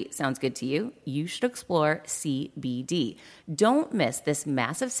activity sounds good to you, you should explore CBD. Don't miss this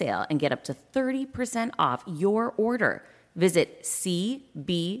massive sale and get up to 30% off your order. Visit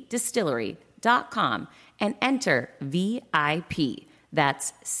cbdistillery.com and enter VIP.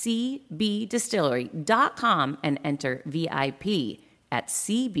 That's cbdistillery.com and enter VIP at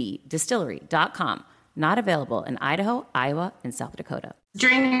cbdistillery.com. Not available in Idaho, Iowa, and South Dakota.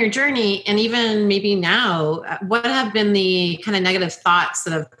 During your journey, and even maybe now, what have been the kind of negative thoughts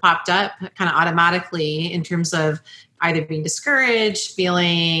that have popped up kind of automatically in terms of either being discouraged,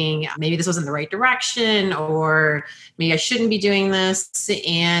 feeling maybe this wasn't the right direction, or maybe I shouldn't be doing this?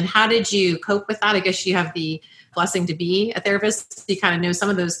 And how did you cope with that? I guess you have the blessing to be a therapist. You kind of know some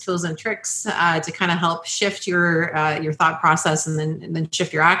of those tools and tricks to kind of help shift your thought process and then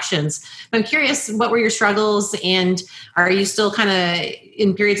shift your actions. I'm curious, what were your struggles, and are you still kind of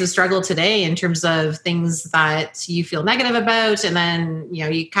in periods of struggle today in terms of things that you feel negative about, and then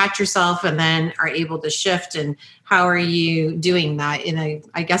you catch yourself and then are able to shift? And how are you doing that in a,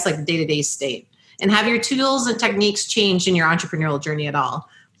 I guess, like day-to-day state? And have your tools and techniques changed in your entrepreneurial journey at all?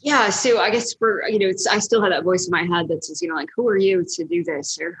 Yeah. So I guess I still have that voice in my head that says, like, who are you to do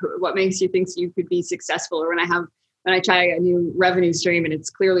this? Or what makes you think you could be successful? Or when I try a new revenue stream and it's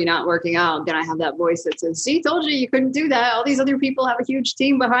clearly not working out, then I have that voice that says, see, told you couldn't do that. All these other people have a huge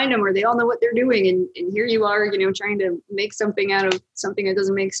team behind them, or they all know what they're doing. And here you are, trying to make something out of something that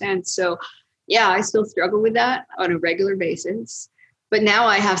doesn't make sense. So yeah, I still struggle with that on a regular basis. But now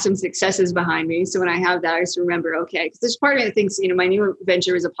I have some successes behind me. So when I have that, I just remember, okay, because there's part of me that thinks, my new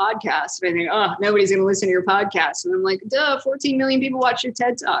venture is a podcast. And I think, oh, nobody's going to listen to your podcast. And I'm like, duh, 14 million people watch your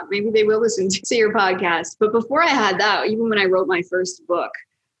TED Talk. Maybe they will listen to your podcast. But before I had that, even when I wrote my first book,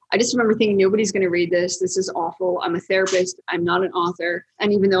 I just remember thinking, nobody's going to read this. This is awful. I'm a therapist. I'm not an author.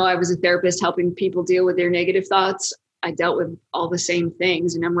 And even though I was a therapist helping people deal with their negative thoughts, I dealt with all the same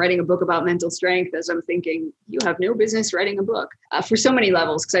things. And I'm writing a book about mental strength as I'm thinking, you have no business writing a book for so many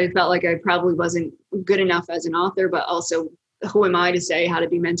levels, because I felt like I probably wasn't good enough as an author, but also who am I to say how to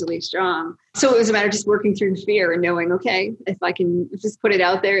be mentally strong? So it was a matter of just working through fear and knowing, okay, if I can just put it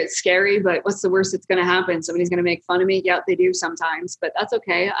out there, it's scary, but what's the worst that's going to happen? Somebody's going to make fun of me. Yeah, they do sometimes, but that's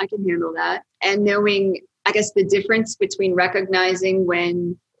okay. I can handle that. And knowing, I guess, the difference between recognizing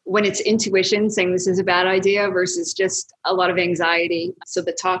when it's intuition saying this is a bad idea versus just a lot of anxiety. So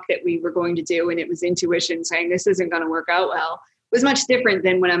the talk that we were going to do, and it was intuition saying this isn't going to work out well, was much different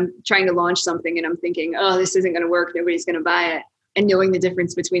than when I'm trying to launch something and I'm thinking, oh, this isn't going to work. Nobody's going to buy it. And knowing the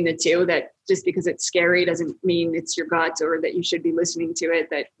difference between the two, that just because it's scary doesn't mean it's your gut or that you should be listening to it,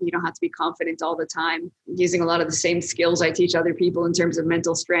 that you don't have to be confident all the time. Using a lot of the same skills I teach other people in terms of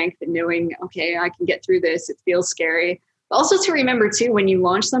mental strength and knowing, okay, I can get through this. It feels scary. Also to remember too, when you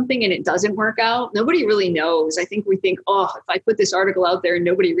launch something and it doesn't work out, nobody really knows. I think we think, oh, if I put this article out there and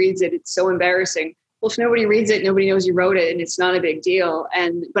nobody reads it, it's so embarrassing. Well, if nobody reads it, nobody knows you wrote it and it's not a big deal.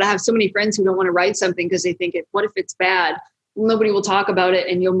 But I have so many friends who don't want to write something because they think, what if it's bad? Well, nobody will talk about it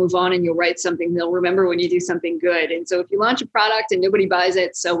and you'll move on and you'll write something. They'll remember when you do something good. And so if you launch a product and nobody buys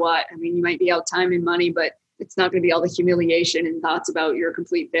it, so what? I mean, you might be out time and money, but it's not going to be all the humiliation and thoughts about you're a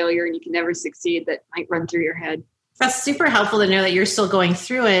complete failure and you can never succeed that might run through your head. That's super helpful to know that you're still going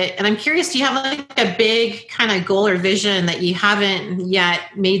through it. And I'm curious, do you have like a big kind of goal or vision that you haven't yet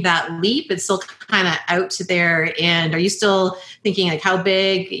made that leap? It's still kind of out there. And are you still thinking like how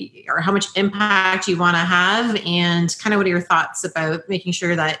big or how much impact you want to have? And kind of what are your thoughts about making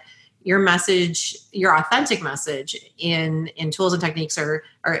sure that your message, your authentic message in tools and techniques are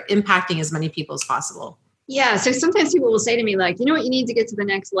impacting as many people as possible? Yeah. So sometimes people will say to me like, you know what, you need to get to the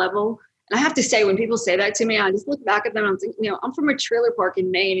next level. And I have to say, when people say that to me, I just look back at them and I'm thinking, I'm from a trailer park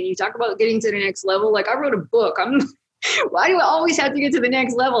in Maine and you talk about getting to the next level. Like I wrote a book. Why do I always have to get to the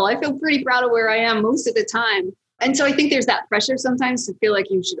next level? I feel pretty proud of where I am most of the time. And so I think there's that pressure sometimes to feel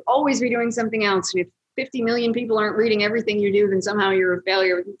like you should always be doing something else. And if 50 million people aren't reading everything you do, then somehow you're a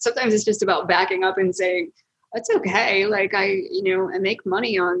failure. Sometimes it's just about backing up and saying, that's okay. Like I make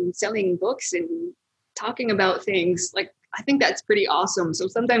money on selling books and talking about things. Like, I think that's pretty awesome. So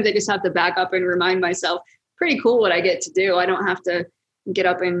sometimes I just have to back up and remind myself, pretty cool what I get to do. I don't have to get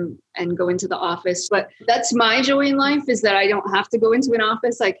up and go into the office. But that's my joy in life, is that I don't have to go into an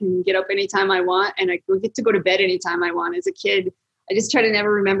office. I can get up anytime I want and I get to go to bed anytime I want. As a kid, I just try to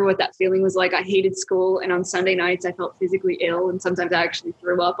never remember what that feeling was like. I hated school. And on Sunday nights, I felt physically ill. And sometimes I actually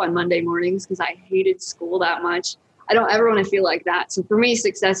threw up on Monday mornings because I hated school that much. I don't ever want to feel like that. So for me,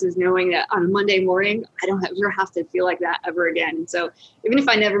 success is knowing that on a Monday morning, I don't ever have to feel like that ever again. And so even if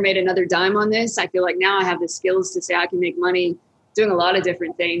I never made another dime on this, I feel like now I have the skills to say I can make money doing a lot of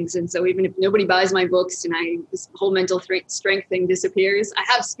different things. And so even if nobody buys my books and this whole mental strength thing disappears, I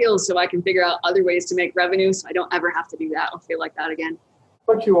have skills so I can figure out other ways to make revenue. So I don't ever have to do that or feel like that again.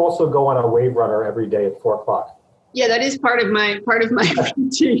 But you also go on a wave runner every day at 4:00. Yeah, that is part of my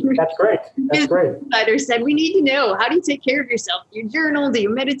routine. That's great. That's great. Insider said, we need to know, how do you take care of yourself? Do you journal? Do you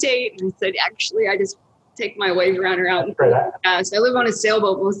meditate? And I said, actually, I just take my wave runner out. So I live on a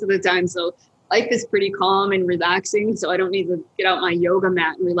sailboat most of the time. So life is pretty calm and relaxing. So I don't need to get out my yoga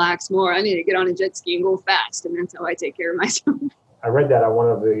mat and relax more. I need to get on a jet ski and go fast. And that's how I take care of myself. I read that on one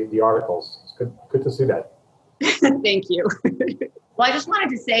of the articles. It's good to see that. Thank you. Well, I just wanted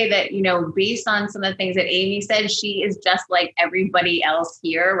to say that, based on some of the things that Amy said, she is just like everybody else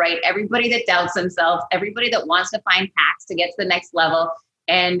here, right? Everybody that doubts themselves, everybody that wants to find hacks to get to the next level.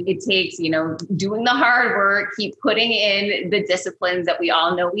 And it takes, doing the hard work, keep putting in the disciplines that we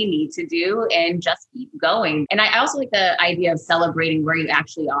all know we need to do, and just keep going. And I also like the idea of celebrating where you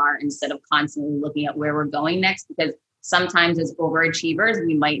actually are instead of constantly looking at where we're going next, because sometimes as overachievers,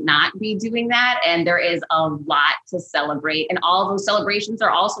 we might not be doing that. And there is a lot to celebrate. And all those celebrations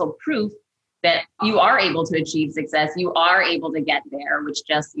are also proof that you are able to achieve success. You are able to get there, which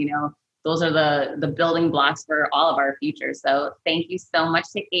just, those are the building blocks for all of our future. So thank you so much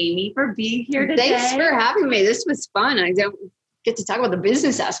to Amy for being here today. Thanks for having me. This was fun. I don't get to talk about the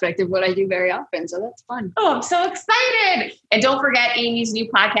business aspect of what I do very often. So that's fun. Oh, I'm so excited. And don't forget, Amy's new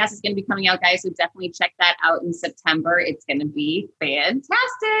podcast is going to be coming out, guys. So definitely check that out in September. It's going to be fantastic.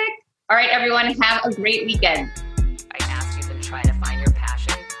 All right, everyone, have a great weekend. I asked you to try to find your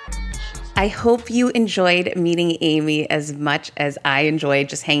passion. I hope you enjoyed meeting Amy as much as I enjoyed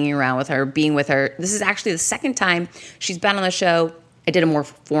just hanging around with her, being with her. This is actually the second time she's been on the show. I did a more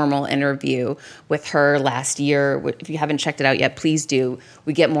formal interview with her last year. If you haven't checked it out yet, please do.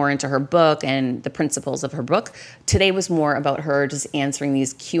 We get more into her book and the principles of her book. Today was more about her just answering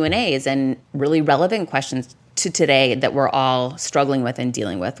these Q&As and really relevant questions to today that we're all struggling with and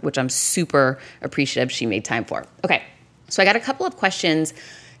dealing with, which I'm super appreciative she made time for. Okay, so I got a couple of questions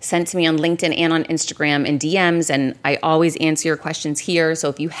sent to me on LinkedIn and on Instagram and DMs, and I always answer your questions here. So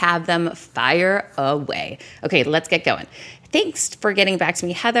if you have them, fire away. Okay, let's get going. Thanks for getting back to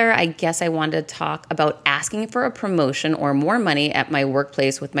me, Heather. I guess I wanted to talk about asking for a promotion or more money at my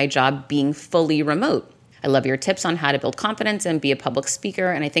workplace with my job being fully remote. I love your tips on how to build confidence and be a public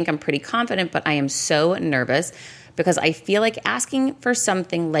speaker, and I think I'm pretty confident, but I am so nervous because I feel like asking for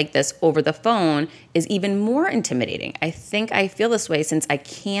something like this over the phone is even more intimidating. I think I feel this way since I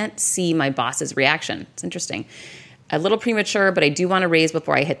can't see my boss's reaction. It's interesting. A little premature, but I do want to raise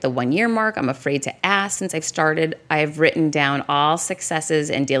before I hit the 1 year mark. I'm afraid to ask since I've started. I've written down all successes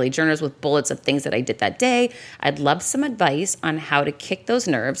and daily journals with bullets of things that I did that day. I'd love some advice on how to kick those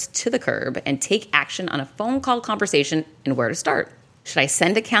nerves to the curb and take action on a phone call conversation and where to start. Should I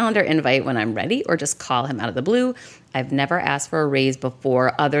send a calendar invite when I'm ready or just call him out of the blue? I've never asked for a raise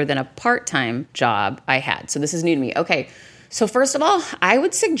before other than a part-time job I had. So this is new to me. Okay. So first of all, I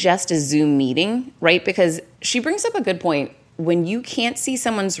would suggest a Zoom meeting, right? Because she brings up a good point. When you can't see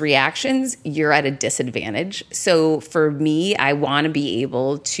someone's reactions, you're at a disadvantage. So for me, I want to be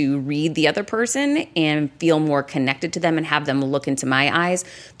able to read the other person and feel more connected to them and have them look into my eyes.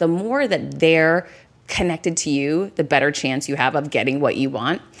 The more that they're connected to you, the better chance you have of getting what you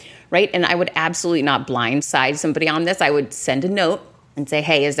want, right? And I would absolutely not blindside somebody on this. I would send a note and say,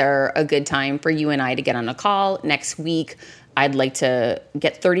 hey, is there a good time for you and I to get on a call next week? I'd like to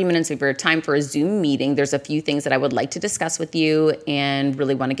get 30 minutes of your time for a Zoom meeting. There's a few things that I would like to discuss with you and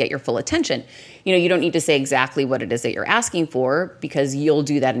really want to get your full attention. You don't need to say exactly what it is that you're asking for because you'll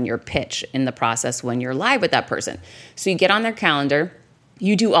do that in your pitch in the process when you're live with that person. So you get on their calendar,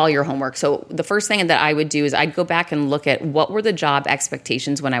 you do all your homework. So the first thing that I would do is I'd go back and look at what were the job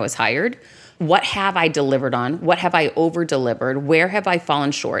expectations when I was hired. What have I delivered on? What have I over-delivered? Where have I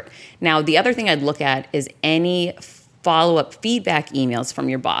fallen short? Now, the other thing I'd look at is any follow-up feedback emails from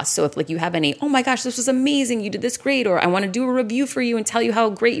your boss. So if you have any, oh my gosh, this was amazing, you did this great, or I want to do a review for you and tell you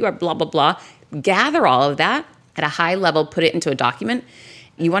how great you are, blah, blah, blah. Gather all of that at a high level, put it into a document.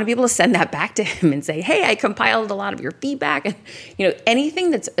 You want to be able to send that back to him and say, hey, I compiled a lot of your feedback. And,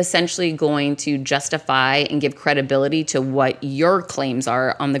 anything that's essentially going to justify and give credibility to what your claims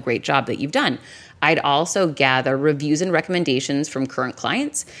are on the great job that you've done. I'd also gather reviews and recommendations from current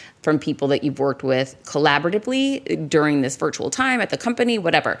clients, from people that you've worked with collaboratively during this virtual time at the company,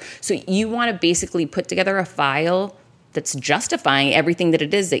 whatever. So you want to basically put together a file that's justifying everything that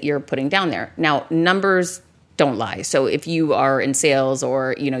it is that you're putting down there. Now, numbers don't lie. So if you are in sales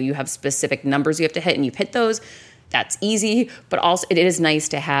or, you have specific numbers you have to hit and you've hit those, that's easy. But also it is nice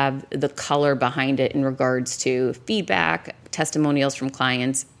to have the color behind it in regards to feedback, testimonials from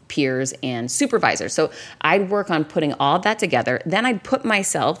clients, peers, and supervisors. So I'd work on putting all that together. Then I'd put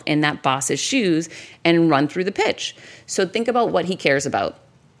myself in that boss's shoes and run through the pitch. So think about what he cares about.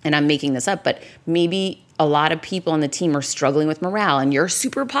 And I'm making this up, but maybe a lot of people on the team are struggling with morale and you're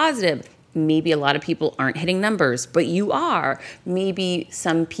super positive. Maybe a lot of people aren't hitting numbers, but you are. Maybe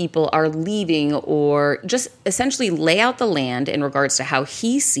some people are leaving, or just essentially lay out the land in regards to how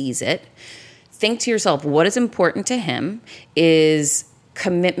he sees it. Think to yourself, what is important to him? Is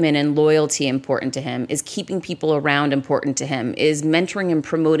commitment and loyalty important to him? Is keeping people around important to him? Is mentoring and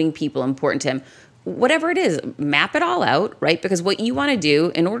promoting people important to him? whatever it is, map it all out, right? Because what you want to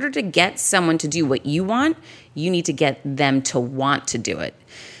do, in order to get someone to do what you want, you need to get them to want to do it.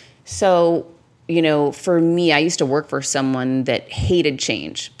 So, for me, I used to work for someone that hated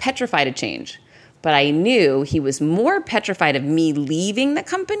change, petrified of change. But I knew he was more petrified of me leaving the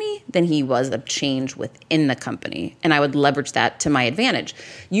company than he was of change within the company. And I would leverage that to my advantage.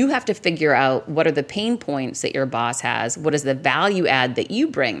 You have to figure out what are the pain points that your boss has. What is the value add that you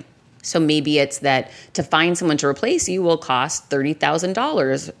bring? So maybe it's that to find someone to replace you will cost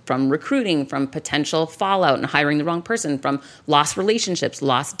 $30,000 from recruiting, from potential fallout and hiring the wrong person, from lost relationships,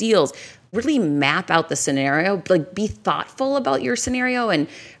 lost deals. Really map out the scenario, like be thoughtful about your scenario and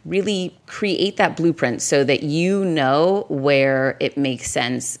really create that blueprint so that you know where it makes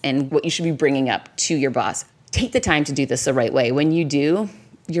sense and what you should be bringing up to your boss. Take the time to do this the right way. When you do,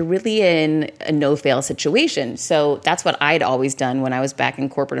 you're really in a no-fail situation. So that's what I'd always done when I was back in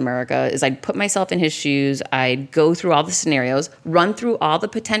corporate America is I'd put myself in his shoes. I'd go through all the scenarios, run through all the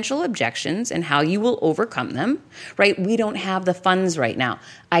potential objections and how you will overcome them, right? We don't have the funds right now.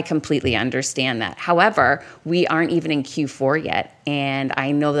 I completely understand that. However, we aren't even in Q4 yet. And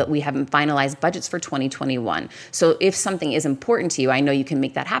I know that we haven't finalized budgets for 2021. So if something is important to you, I know you can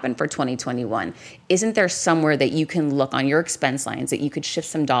make that happen for 2021. Isn't there somewhere that you can look on your expense lines that you could shift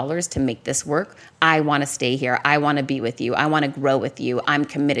some dollars to make this work? I want to stay here. I want to be with you. I want to grow with you. I'm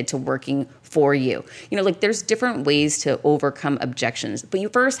committed to working for you. There's different ways to overcome objections, but you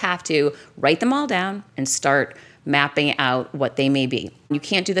first have to write them all down and start mapping out what they may be. You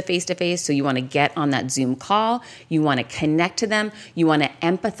can't do the face-to-face, so you want to get on that Zoom call. You want to connect to them. You want to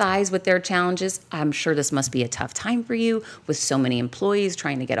empathize with their challenges. I'm sure this must be a tough time for you with so many employees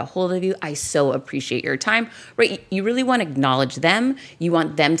trying to get a hold of you. I so appreciate your time, right? You really want to acknowledge them. You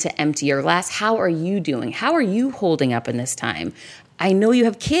want them to empty your glass. How are you doing? How are you holding up in this time? I know you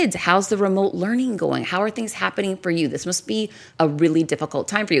have kids. How's the remote learning going? How are things happening for you? This must be a really difficult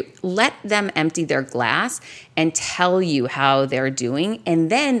time for you. Let them empty their glass and tell you how they're doing. And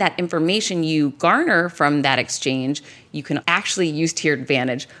then that information you garner from that exchange, you can actually use to your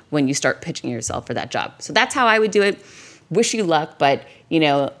advantage when you start pitching yourself for that job. So that's how I would do it. Wish you luck. But,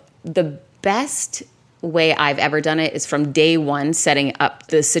 the best way I've ever done it is from day one, setting up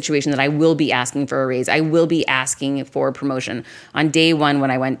the situation that I will be asking for a raise. I will be asking for a promotion. On day one,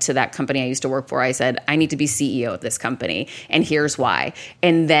 when I went to that company I used to work for, I said, I need to be CEO of this company, and here's why.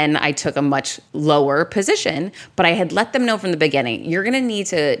 And then I took a much lower position, but I had let them know from the beginning, you're going to need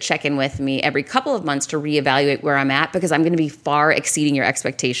to check in with me every couple of months to reevaluate where I'm at, because I'm going to be far exceeding your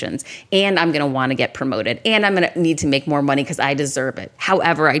expectations, and I'm going to want to get promoted, and I'm going to need to make more money because I deserve it.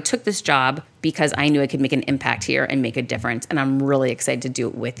 However, I took this job because I knew I could make an impact here and make a difference. And I'm really excited to do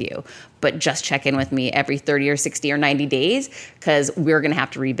it with you. But just check in with me every 30 or 60 or 90 days, because we're going to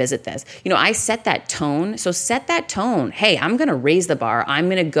have to revisit this. I set that tone. So set that tone. Hey, I'm going to raise the bar. I'm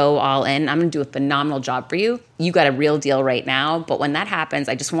going to go all in. I'm going to do a phenomenal job for you. You got a real deal right now. But when that happens,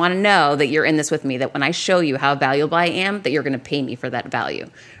 I just want to know that you're in this with me, that when I show you how valuable I am, that you're going to pay me for that value,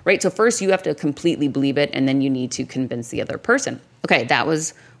 right? So first you have to completely believe it, and then you need to convince the other person. Okay, that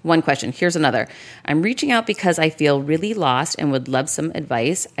was one question. Here's another. I'm reaching out because I feel really lost and would love some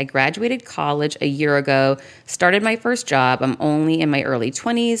advice. I graduated college a year ago, started my first job. I'm only in my early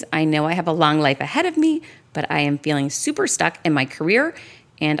 20s. I know I have a long life ahead of me, but I am feeling super stuck in my career,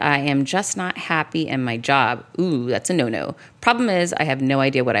 and I am just not happy in my job. Ooh, that's a no-no. Problem is, I have no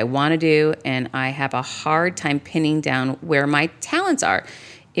idea what I want to do, and I have a hard time pinning down where my talents are.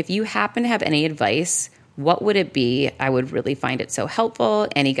 If you happen to have any advice, what would it be? I would really find it so helpful.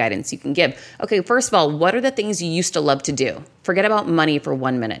 Any guidance you can give. Okay, first of all, what are the things you used to love to do? Forget about money for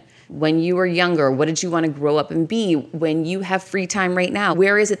 1 minute. When you were younger, what did you want to grow up and be? When you have free time right now,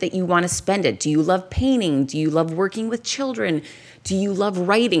 where is it that you want to spend it? Do you love painting? Do you love working with children? Do you love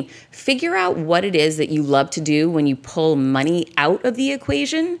writing? Figure out what it is that you love to do when you pull money out of the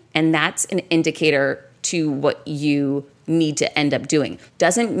equation, and that's an indicator to what you need to end up doing.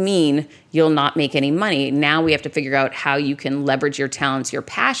 Doesn't mean you'll not make any money. Now we have to figure out how you can leverage your talents, your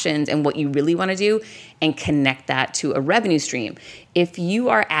passions, and what you really want to do, and connect that to a revenue stream. If you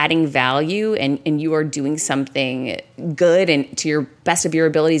are adding value and you are doing something good and to your best of your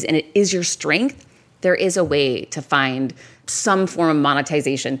abilities, and it is your strength, there is a way to find some form of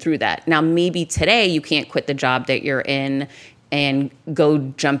monetization through that. Now, maybe today you can't quit the job that you're in and go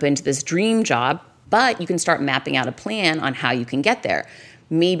jump into this dream job, but you can start mapping out a plan on how you can get there.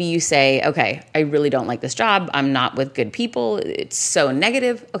 Maybe you say, okay, I really don't like this job. I'm not with good people. It's so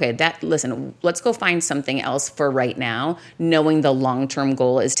negative. Okay, listen, let's go find something else for right now, knowing the long-term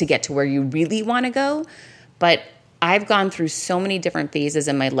goal is to get to where you really want to go. But I've gone through so many different phases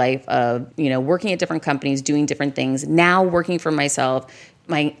in my life of, working at different companies, doing different things, now working for myself,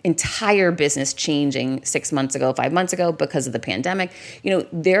 my entire business changing 6 months ago, 5 months ago because of the pandemic.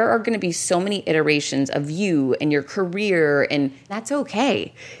 There are going to be so many iterations of you and your career, and that's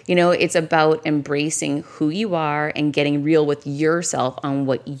okay. It's about embracing who you are and getting real with yourself on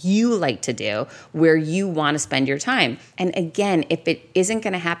what you like to do, where you want to spend your time. And again, if it isn't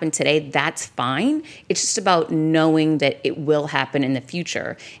going to happen today, that's fine. It's just about knowing that it will happen in the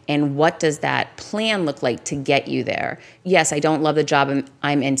future. And what does that plan look like to get you there? Yes, I don't love the job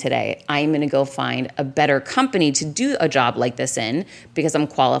I'm in today. I'm going to go find a better company to do a job like this in because I'm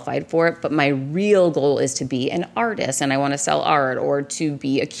qualified for it. But my real goal is to be an artist, and I want to sell art, or to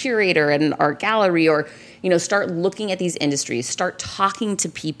be a curator at an art gallery, or start looking at these industries, start talking to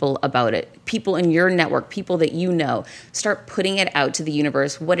people about it, people in your network, people that you know, start putting it out to the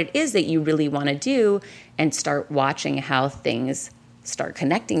universe, what it is that you really want to do, and start watching how things start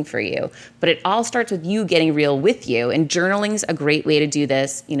connecting for you. But it all starts with you getting real with you. And journaling's a great way to do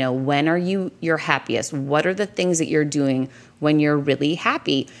this. When are you your happiest? What are the things that you're doing when you're really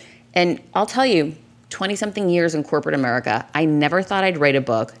happy? And I'll tell you, 20-something years in corporate America, I never thought I'd write a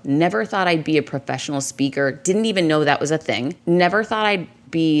book, never thought I'd be a professional speaker, didn't even know that was a thing, never thought I'd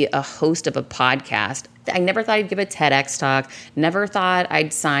be a host of a podcast. I never thought I'd give a TEDx talk, never thought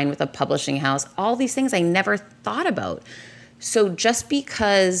I'd sign with a publishing house. All these things I never thought about. So just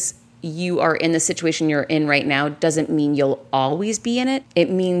because you are in the situation you're in right now doesn't mean you'll always be in it. It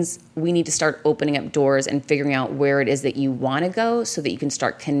means we need to start opening up doors and figuring out where it is that you want to go so that you can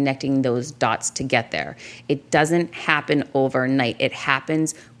start connecting those dots to get there. It doesn't happen overnight. It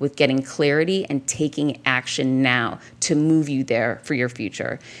happens with getting clarity and taking action now to move you there for your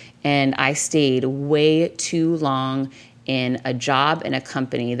future. And I stayed way too long in a job in a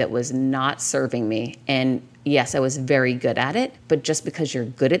company that was not serving me. And yes, I was very good at it, but just because you're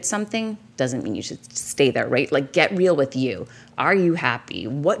good at something doesn't mean you should stay there, right? Like, get real with you. Are you happy?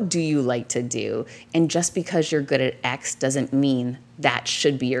 What do you like to do? And just because you're good at X doesn't mean that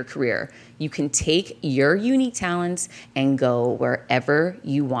should be your career. You can take your unique talents and go wherever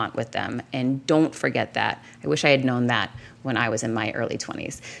you want with them. And don't forget that. I wish I had known that when I was in my early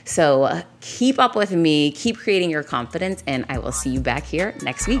 20s. So keep up with me, keep creating your confidence, and I will see you back here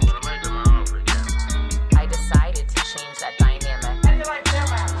next week. I decided to change that dynamic.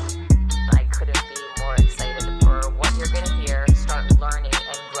 I couldn't be more excited for what you're going to hear, start learning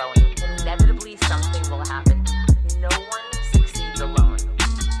and growing. Inevitably, something will happen. No one succeeds alone.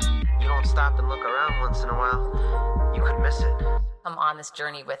 You don't stop and look around once in a while, you could miss it. Come on this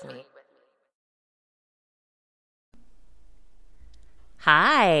journey with me.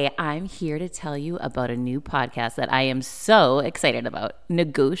 Hi, I'm here to tell you about a new podcast that I am so excited about,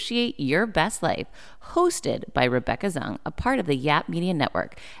 Negotiate Your Best Life, hosted by Rebecca Zung, a part of the Yap Media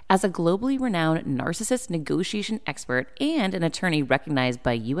Network. As a globally renowned narcissist negotiation expert and an attorney recognized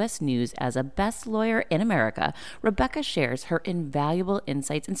by U.S. News as a best lawyer in America, Rebecca shares her invaluable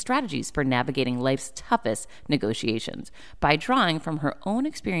insights and strategies for navigating life's toughest negotiations. By drawing from her own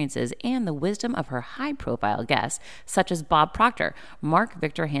experiences and the wisdom of her high-profile guests, such as Bob Proctor, Mark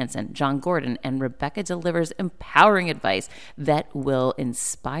Victor Hansen, John Gordon, and Rebecca delivers empowering advice that will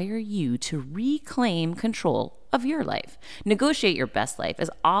inspire you to reclaim control of your life. Negotiate Your Best Life is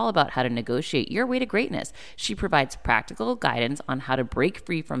all about how to negotiate your way to greatness. She provides practical guidance on how to break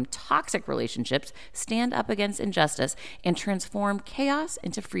free from toxic relationships, stand up against injustice, and transform chaos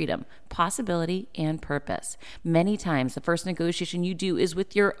into freedom, possibility, and purpose. Many times, the first negotiation you do is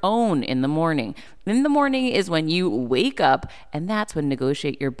with your own in the morning. In the morning is when you wake up, and that's when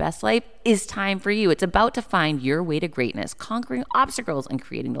Negotiate Your Best Life is time for you. It's about to find your way to greatness, conquering obstacles and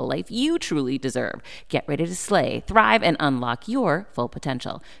creating the life you truly deserve. Get ready to slay, thrive, and unlock your full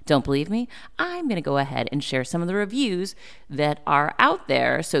potential. Don't believe me? I'm going to go ahead and share some of the reviews that are out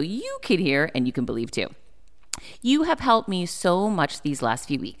there so you can hear and you can believe too. You have helped me so much these last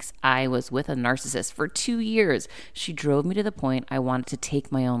few weeks. I was with a narcissist for 2 years. She drove me to the point I wanted to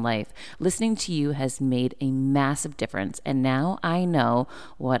take my own life. Listening to you has made a massive difference, and now I know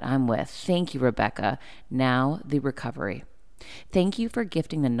what I'm with. Thank you, Rebecca. Now the recovery. Thank you for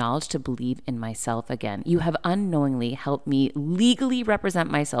gifting the knowledge to believe in myself again. You have unknowingly helped me legally represent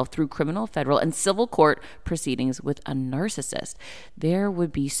myself through criminal, federal, and civil court proceedings with a narcissist. There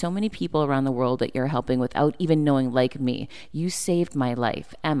would be so many people around the world that you're helping without even knowing, like me. You saved my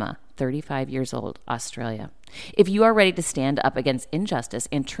life. Emma, 35 years old, Australia. If you are ready to stand up against injustice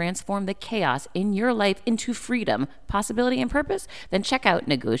and transform the chaos in your life into freedom, possibility, and purpose, then check out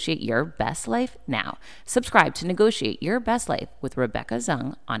Negotiate Your Best Life now. Subscribe to Negotiate Your Best Life with Rebecca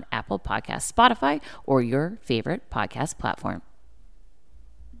Zung on Apple Podcasts, Spotify, or your favorite podcast platform.